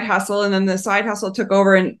creative side hustle, and then the side hustle took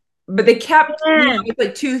over, but they kept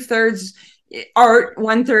like 2/3 art,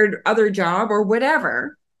 1/3 other job or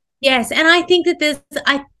whatever. Yes, and I think that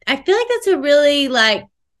I feel like that's a really like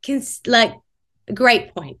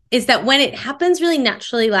great point, is that when it happens really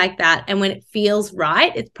naturally like that, and when it feels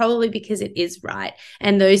right, it's probably because it is right.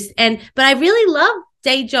 But I really love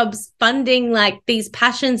day jobs funding like these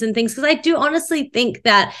passions and things, because I do honestly think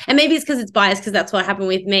that, and maybe it's because it's biased because that's what happened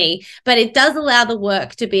with me, but it does allow the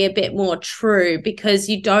work to be a bit more true, because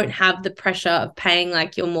you don't have the pressure of paying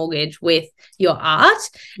like your mortgage with your art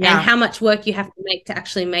and how much work you have to make to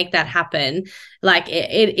actually make that happen. Like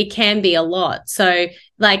it can be a lot. So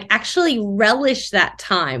like actually relish that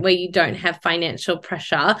time where you don't have financial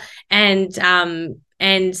pressure, and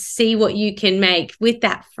and see what you can make with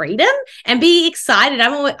that freedom and be excited.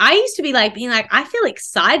 I used to be like, being like, I feel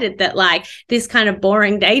excited that like this kind of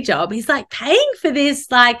boring day job is like paying for this.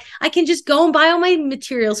 Like I can just go and buy all my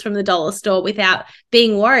materials from the dollar store without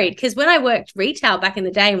being worried. Because when I worked retail back in the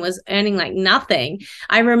day and was earning like nothing,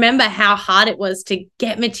 I remember how hard it was to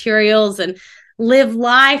get materials and live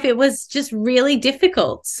life. It was just really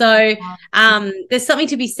difficult. So there's something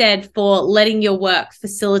to be said for letting your work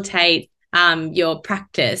facilitate your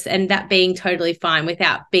practice, and that being totally fine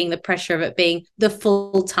without being the pressure of it being the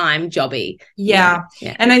full-time jobby. Yeah.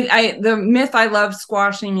 And I the myth I love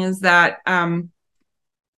squashing is that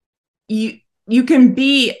you can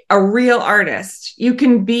be a real artist. You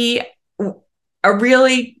can be a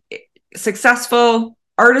really successful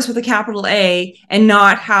artist with a capital A and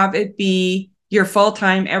not have it be your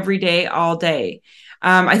full-time every day, all day.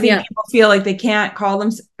 I think people feel like they can't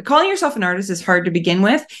calling yourself an artist is hard to begin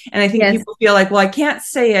with. And I think people feel like, well, I can't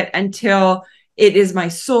say it until it is my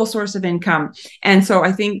sole source of income. And so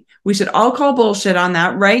I think we should all call bullshit on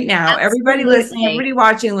that right now. Absolutely. Everybody listening, everybody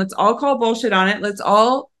watching, let's all call bullshit on it. Let's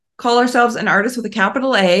all call ourselves an artist with a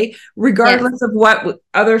capital A, regardless of what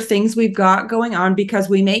other things we've got going on, because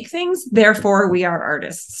we make things, therefore we are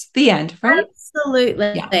artists. The end, right?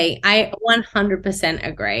 Absolutely. Yeah. I 100%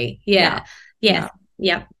 agree. Yeah.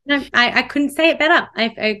 No, I couldn't say it better.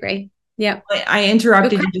 I agree. Yeah. I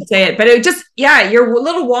interrupted you to say it, but it just, your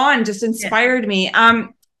little wand just inspired me.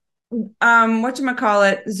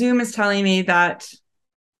 Whatchamacallit, Zoom is telling me that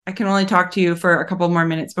I can only talk to you for a couple more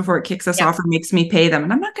minutes before it kicks us off or makes me pay them.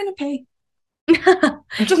 And I'm not going to pay.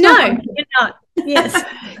 You're not. Yes.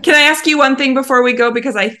 Can I ask you one thing before we go?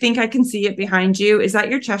 Because I think I can see it behind you. Is that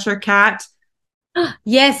your Cheshire Cat?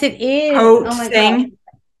 Yes, it is. Oh my God.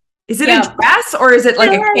 Is it a dress or is it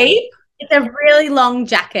like a cape? It's a really long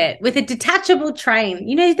jacket with a detachable train.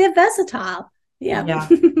 You know, they're versatile. Yeah.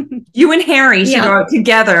 You and Harry should go out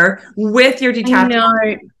together with your detachable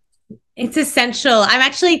train. It's essential. I'm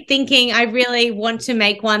actually thinking I really want to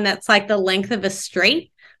make one that's like the length of a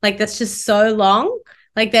street. Like that's just so long,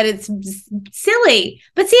 like that it's silly.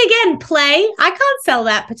 But see, again, play. I can't sell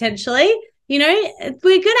that potentially. You know,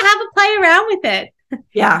 we're going to have a play around with it.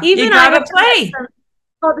 Yeah, even you gotta play.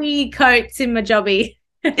 Hobby coats in my jobby.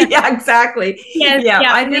 Yeah, exactly.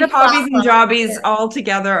 I think hobbies and jobbies all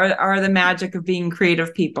together are the magic of being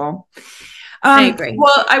creative people. I agree.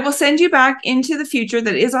 Well, I will send you back into the future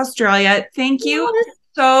that is Australia. Thank you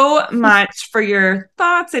so much for your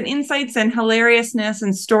thoughts and insights and hilariousness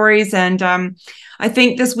and stories. And I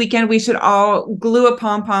think this weekend we should all glue a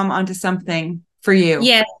pom-pom onto something for you.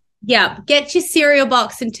 Yes. Yeah. Get your cereal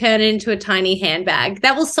box and turn it into a tiny handbag.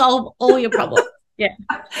 That will solve all your problems. Yeah.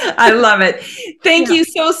 I love it. Thank you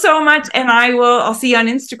so much. And I'll see you on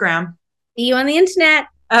Instagram. See you on the internet.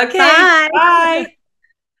 Okay. Bye.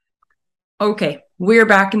 Okay. We're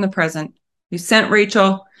back in the present. You sent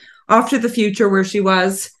Rachel off to the future where she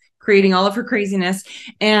was creating all of her craziness.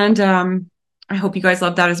 And I hope you guys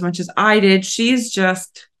loved that as much as I did.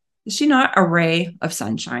 Is she not a ray of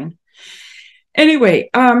sunshine?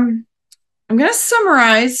 Anyway, I'm going to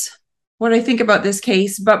summarize what I think about this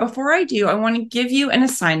case. But before I do, I want to give you an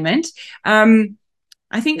assignment.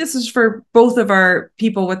 I think this is for both of our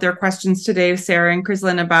people with their questions today, Sarah and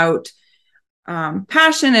Crislin, about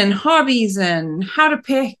passion and hobbies and how to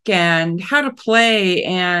pick and how to play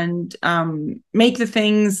and make the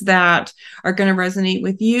things that are going to resonate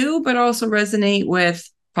with you, but also resonate with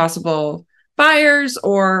possible buyers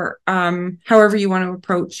or however you want to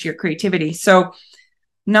approach your creativity. So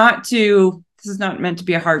this is not meant to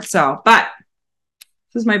be a hard sell, but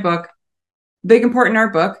this is my book, Big Important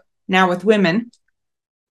Art book, now with women,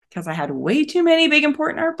 because I had way too many big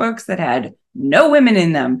important art books that had no women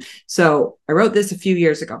in them. So I wrote this a few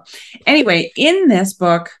years ago. Anyway, in this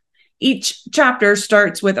book, each chapter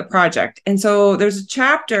starts with a project. And so there's a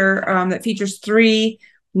chapter that features 3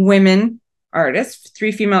 women artists,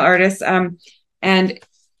 3 female artists. And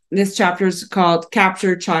this chapter is called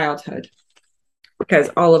Capture Childhood, because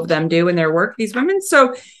all of them do in their work, these women.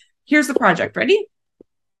 So here's the project. Ready?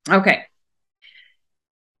 Okay.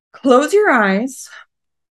 Close your eyes,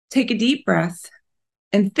 take a deep breath,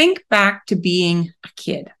 and think back to being a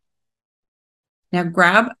kid. Now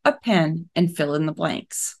grab a pen and fill in the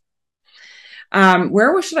blanks.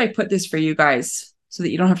 Where should I put this for you guys so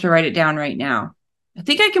that you don't have to write it down right now? I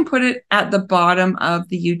think I can put it at the bottom of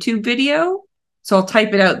the YouTube video. So I'll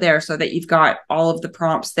type it out there so that you've got all of the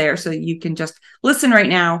prompts there so you can just listen right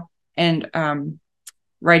now and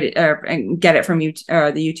write it and get it from the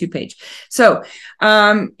YouTube page. So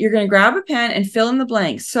you're going to grab a pen and fill in the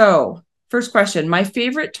blanks. So first question, my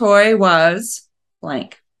favorite toy was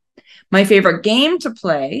blank. My favorite game to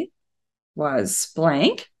play was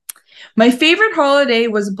blank. My favorite holiday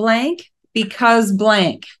was blank because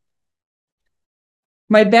blank.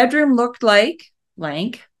 My bedroom looked like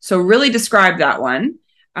blank. So really describe that one.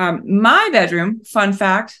 My bedroom, fun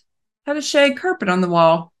fact, had a shag carpet on the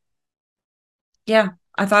wall. Yeah,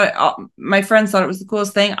 I thought my friends thought it was the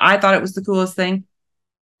coolest thing. I thought it was the coolest thing.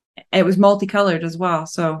 It was multicolored as well.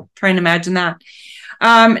 So try and imagine that.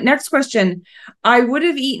 Next question. I would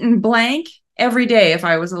have eaten blank every day if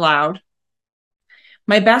I was allowed.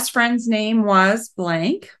 My best friend's name was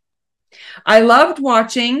blank. I loved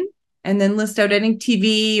watching and then list out any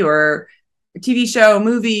TV or TV show,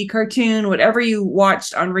 movie, cartoon, whatever you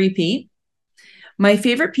watched on repeat. My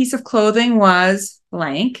favorite piece of clothing was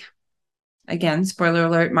blank. Again, spoiler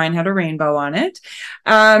alert, mine had a rainbow on it.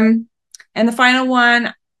 And the final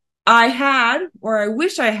one, I had, or I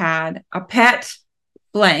wish I had, a pet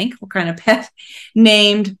blank. What kind of pet?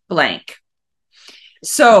 Named blank.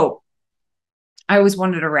 So I always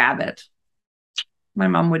wanted a rabbit. My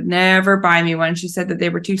mom would never buy me one. She said that they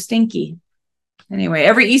were too stinky. Anyway,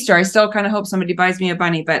 every Easter, I still kind of hope somebody buys me a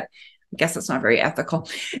bunny, but I guess that's not very ethical.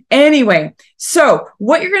 Anyway, so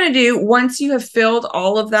what you're going to do once you have filled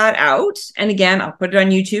all of that out, and again, I'll put it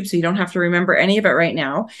on YouTube so you don't have to remember any of it right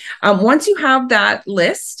now. Once you have that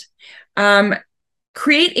list,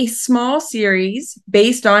 create a small series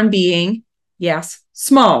based on being, yes,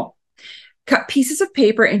 small. Cut pieces of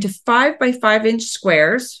paper into 5 by 5 inch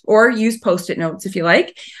squares, or use Post-it notes if you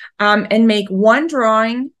like, and make one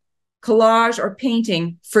drawing, collage, or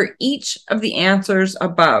painting for each of the answers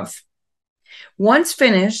above. Once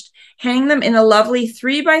finished, hang them in a lovely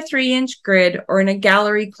 3 by 3 inch grid or in a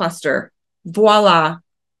gallery cluster. Voila,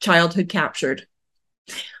 childhood captured.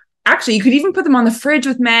 Actually, you could even put them on the fridge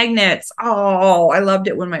with magnets. Oh, I loved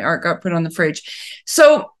it when my art got put on the fridge.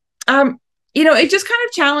 So, it just kind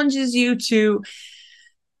of challenges you to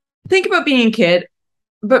think about being a kid,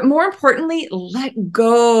 but more importantly, let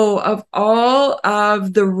go of all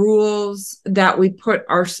of the rules that we put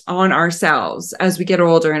on ourselves as we get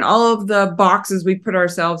older, and all of the boxes we put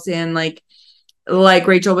ourselves in, like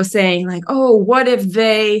Rachel was saying, like, oh, what if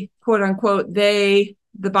they, quote unquote, they,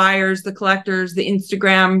 the buyers, the collectors, the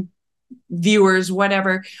Instagram viewers,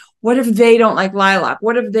 whatever, what if they don't like lilac?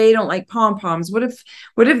 What if they don't like pom-poms? What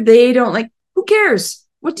if they don't like, who cares?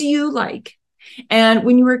 What do you like? And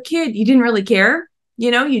when you were a kid, you didn't really care.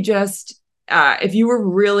 You just, if you were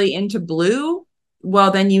really into blue,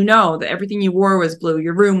 well, then that everything you wore was blue.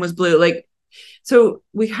 Your room was blue. So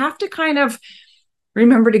we have to kind of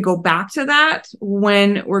remember to go back to that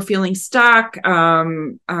when we're feeling stuck,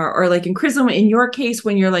 or like in Chrislam, in your case,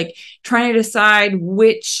 when you're like trying to decide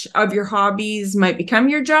which of your hobbies might become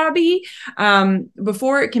your jobby.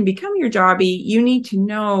 Before it can become your jobby, you need to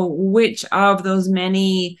know which of those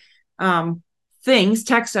many things,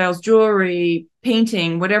 textiles, jewelry,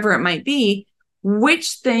 painting, whatever it might be,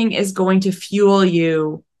 which thing is going to fuel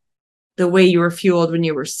you the way you were fueled when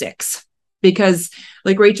you were 6. Because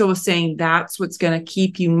like Rachel was saying, that's what's going to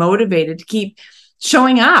keep you motivated to keep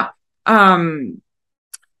showing up.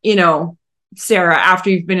 Sarah, after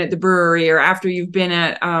you've been at the brewery or after you've been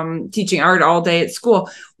at teaching art all day at school,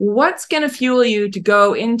 what's going to fuel you to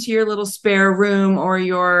go into your little spare room or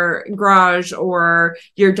your garage or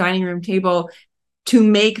your dining room table to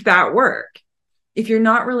make that work? If you're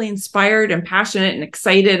not really inspired and passionate and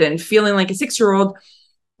excited and feeling like a 6-year-old,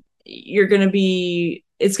 it's going to be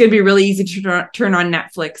really easy to turn on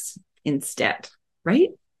Netflix instead, right?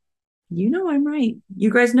 I'm right.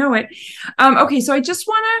 You guys know it. Okay, so I just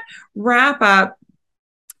want to wrap up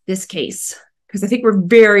this case because I think we're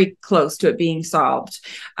very close to it being solved.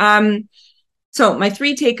 So my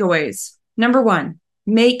 3 takeaways. Number 1,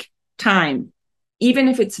 make time. Even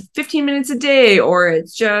if it's 15 minutes a day or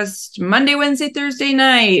it's just Monday, Wednesday, Thursday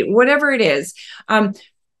night, whatever it is,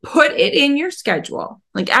 put it in your schedule,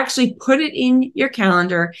 actually put it in your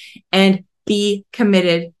calendar and be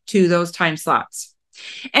committed to those time slots.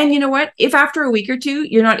 And you know what? If after a week or 2,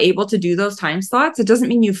 you're not able to do those time slots, it doesn't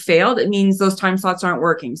mean you failed. It means those time slots aren't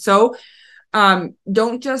working. So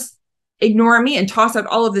don't just ignore me and toss out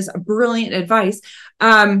all of this brilliant advice.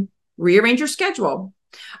 Rearrange your schedule.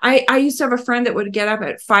 I used to have a friend that would get up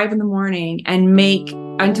at 5 a.m. and make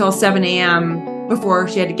until 7 a.m. before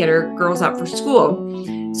she had to get her girls up for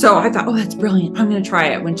school. So I thought, oh, that's brilliant. I'm going to try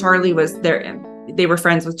it. When Charlie was there, and they were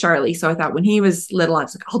friends with Charlie. So I thought when he was little, I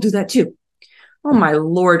was like, I'll do that too. Oh my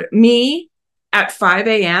Lord. Me at 5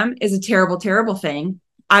 a.m. is a terrible, terrible thing.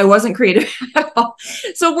 I wasn't creative at all.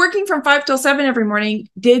 So working from 5 till 7 every morning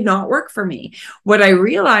did not work for me. What I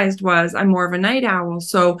realized was I'm more of a night owl.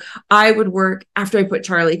 So I would work after I put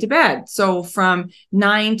Charlie to bed. So from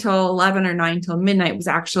 9 till 11 or 9 till midnight was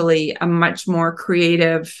actually a much more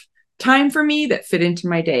creative time for me that fit into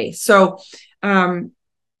my day. So,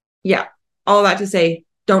 yeah, all that to say,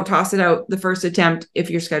 don't toss it out the first attempt if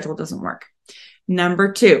your schedule doesn't work.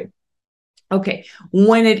 Number 2. Okay,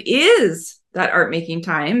 when it is that art making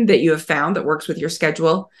time that you have found that works with your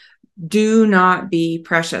schedule, do not be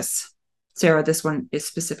precious. Sarah, this one is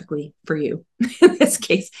specifically for you in this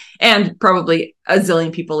case, and probably a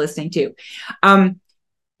zillion people listening too.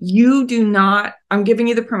 You do not, I'm giving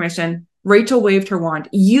you the permission. Rachel waved her wand.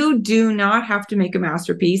 You do not have to make a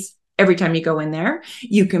masterpiece every time you go in there.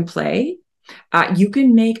 You can play. You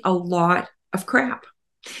can make a lot of crap.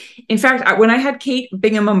 In fact, when I had Kate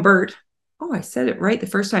Bingham-Umbert, oh, I said it right the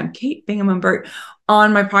first time, Kate Bingham-Umbert,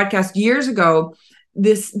 on my podcast years ago,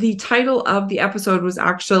 the title of the episode was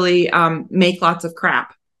actually Make Lots of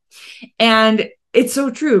Crap. And it's so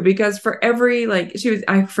true, because for every, like,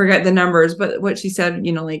 I forget the numbers, but what she said,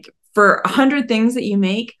 like for 100 things that you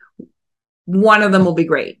make, one of them will be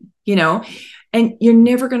great, and you're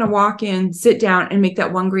never going to walk in, sit down and make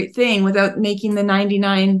that one great thing without making the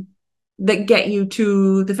 99 that get you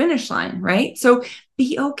to the finish line, right? So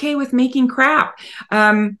be okay with making crap.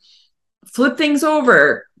 Flip things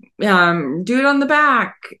over, do it on the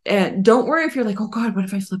back. Don't worry if you're like, oh God, what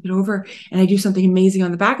if I flip it over and I do something amazing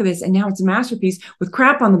on the back of this and now it's a masterpiece with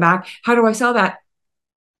crap on the back? How do I sell that?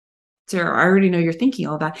 Sarah, I already know you're thinking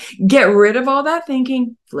all that. Get rid of all that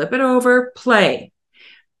thinking, flip it over, play.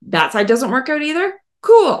 That side doesn't work out either.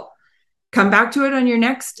 Cool. Come back to it on your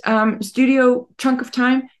next studio chunk of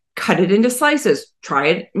time. Cut it into slices. Try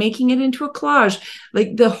it, making it into a collage.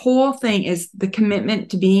 Like, the whole thing is the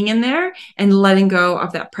commitment to being in there and letting go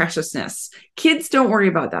of that preciousness. Kids don't worry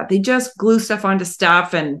about that. They just glue stuff onto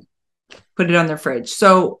stuff and put it on their fridge.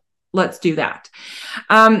 So let's do that.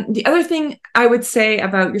 The other thing I would say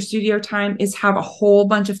about your studio time is have a whole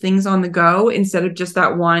bunch of things on the go instead of just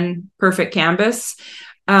that one perfect canvas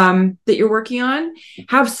that you're working on.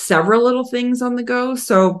 Have several little things on the go.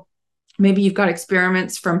 So maybe you've got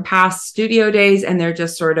experiments from past studio days and they're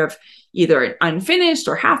just sort of either unfinished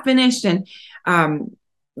or half finished, and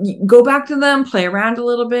go back to them, play around a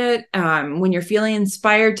little bit. When you're feeling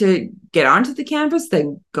inspired to get onto the canvas,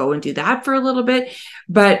 then go and do that for a little bit.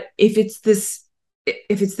 But if it's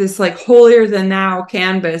this like holier than thou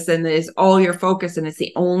canvas and it's all your focus and it's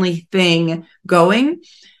the only thing going,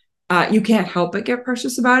 you can't help but get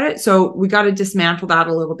precious about it. So we got to dismantle that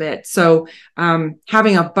a little bit. So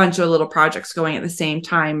having a bunch of little projects going at the same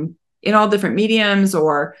time in all different mediums,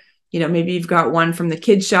 or, maybe you've got one from the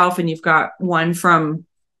kids shelf and you've got one from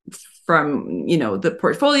the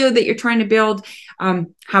portfolio that you're trying to build,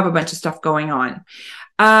 have a bunch of stuff going on.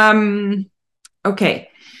 Okay.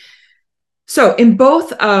 So in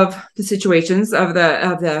both of the situations of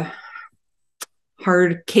the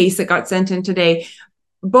hard case that got sent in today,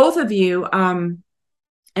 both of you, and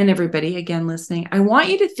everybody again listening, I want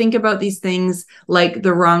you to think about these things like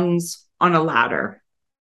the rungs on a ladder.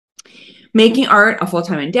 Making art a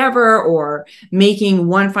full-time endeavor, or making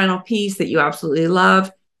one final piece that you absolutely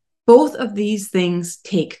love. Both of these things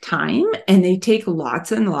take time and they take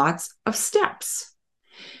lots and lots of steps.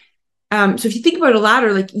 So if you think about a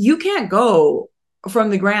ladder, like, you can't go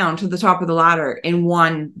from the ground to the top of the ladder in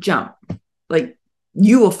one jump. Like,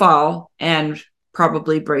 you will fall and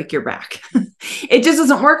probably break your back. It just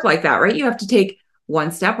doesn't work like that, right? You have to take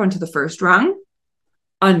one step onto the first rung,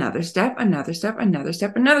 another step, another step, another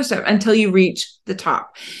step, another step, until you reach the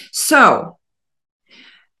top. So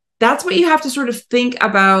that's what you have to sort of think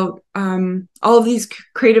about, all of these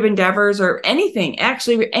creative endeavors, or anything,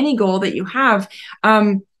 actually, any goal that you have.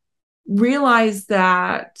 Realize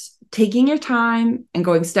that taking your time and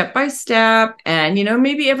going step by step, and,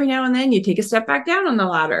 maybe every now and then you take a step back down on the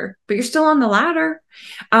ladder, but you're still on the ladder.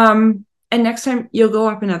 And next time you'll go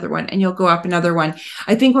up another one, and you'll go up another one.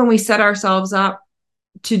 I think when we set ourselves up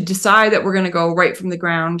to decide that we're going to go right from the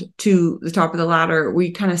ground to the top of the ladder,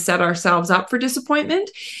 we kind of set ourselves up for disappointment.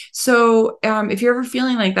 So if you're ever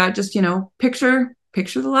feeling like that, just, picture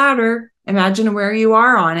the ladder, imagine where you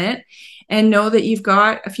are on it, and know that you've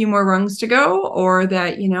got a few more rungs to go, or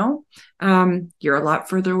that, you're a lot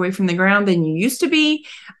further away from the ground than you used to be,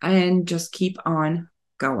 and just keep on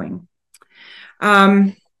going.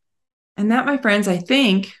 And that, my friends, I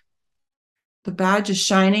think the badge is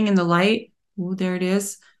shining in the light. Oh, there it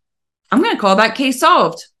is. I'm going to call that case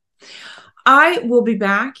solved. I will be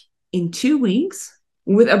back in 2 weeks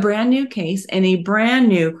with a brand new case and a brand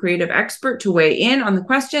new creative expert to weigh in on the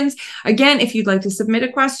questions. Again, if you'd like to submit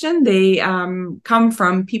a question, they come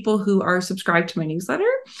from people who are subscribed to my newsletter.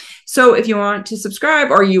 So if you want to subscribe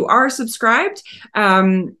or you are subscribed,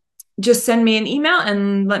 just send me an email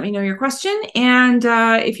and let me know your question. And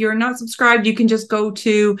if you're not subscribed, you can just go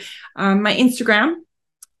to my Instagram,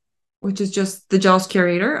 which is just the Jaws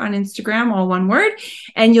Curator on Instagram, all one word.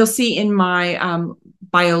 And you'll see in my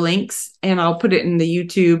bio links, and I'll put it in the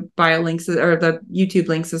YouTube bio links or the YouTube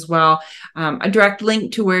links as well, a direct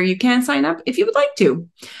link to where you can sign up if you would like to.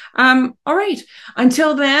 All right.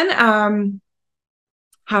 Until then,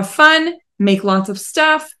 have fun, make lots of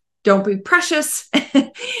stuff, don't be precious,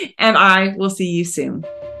 and I will see you soon.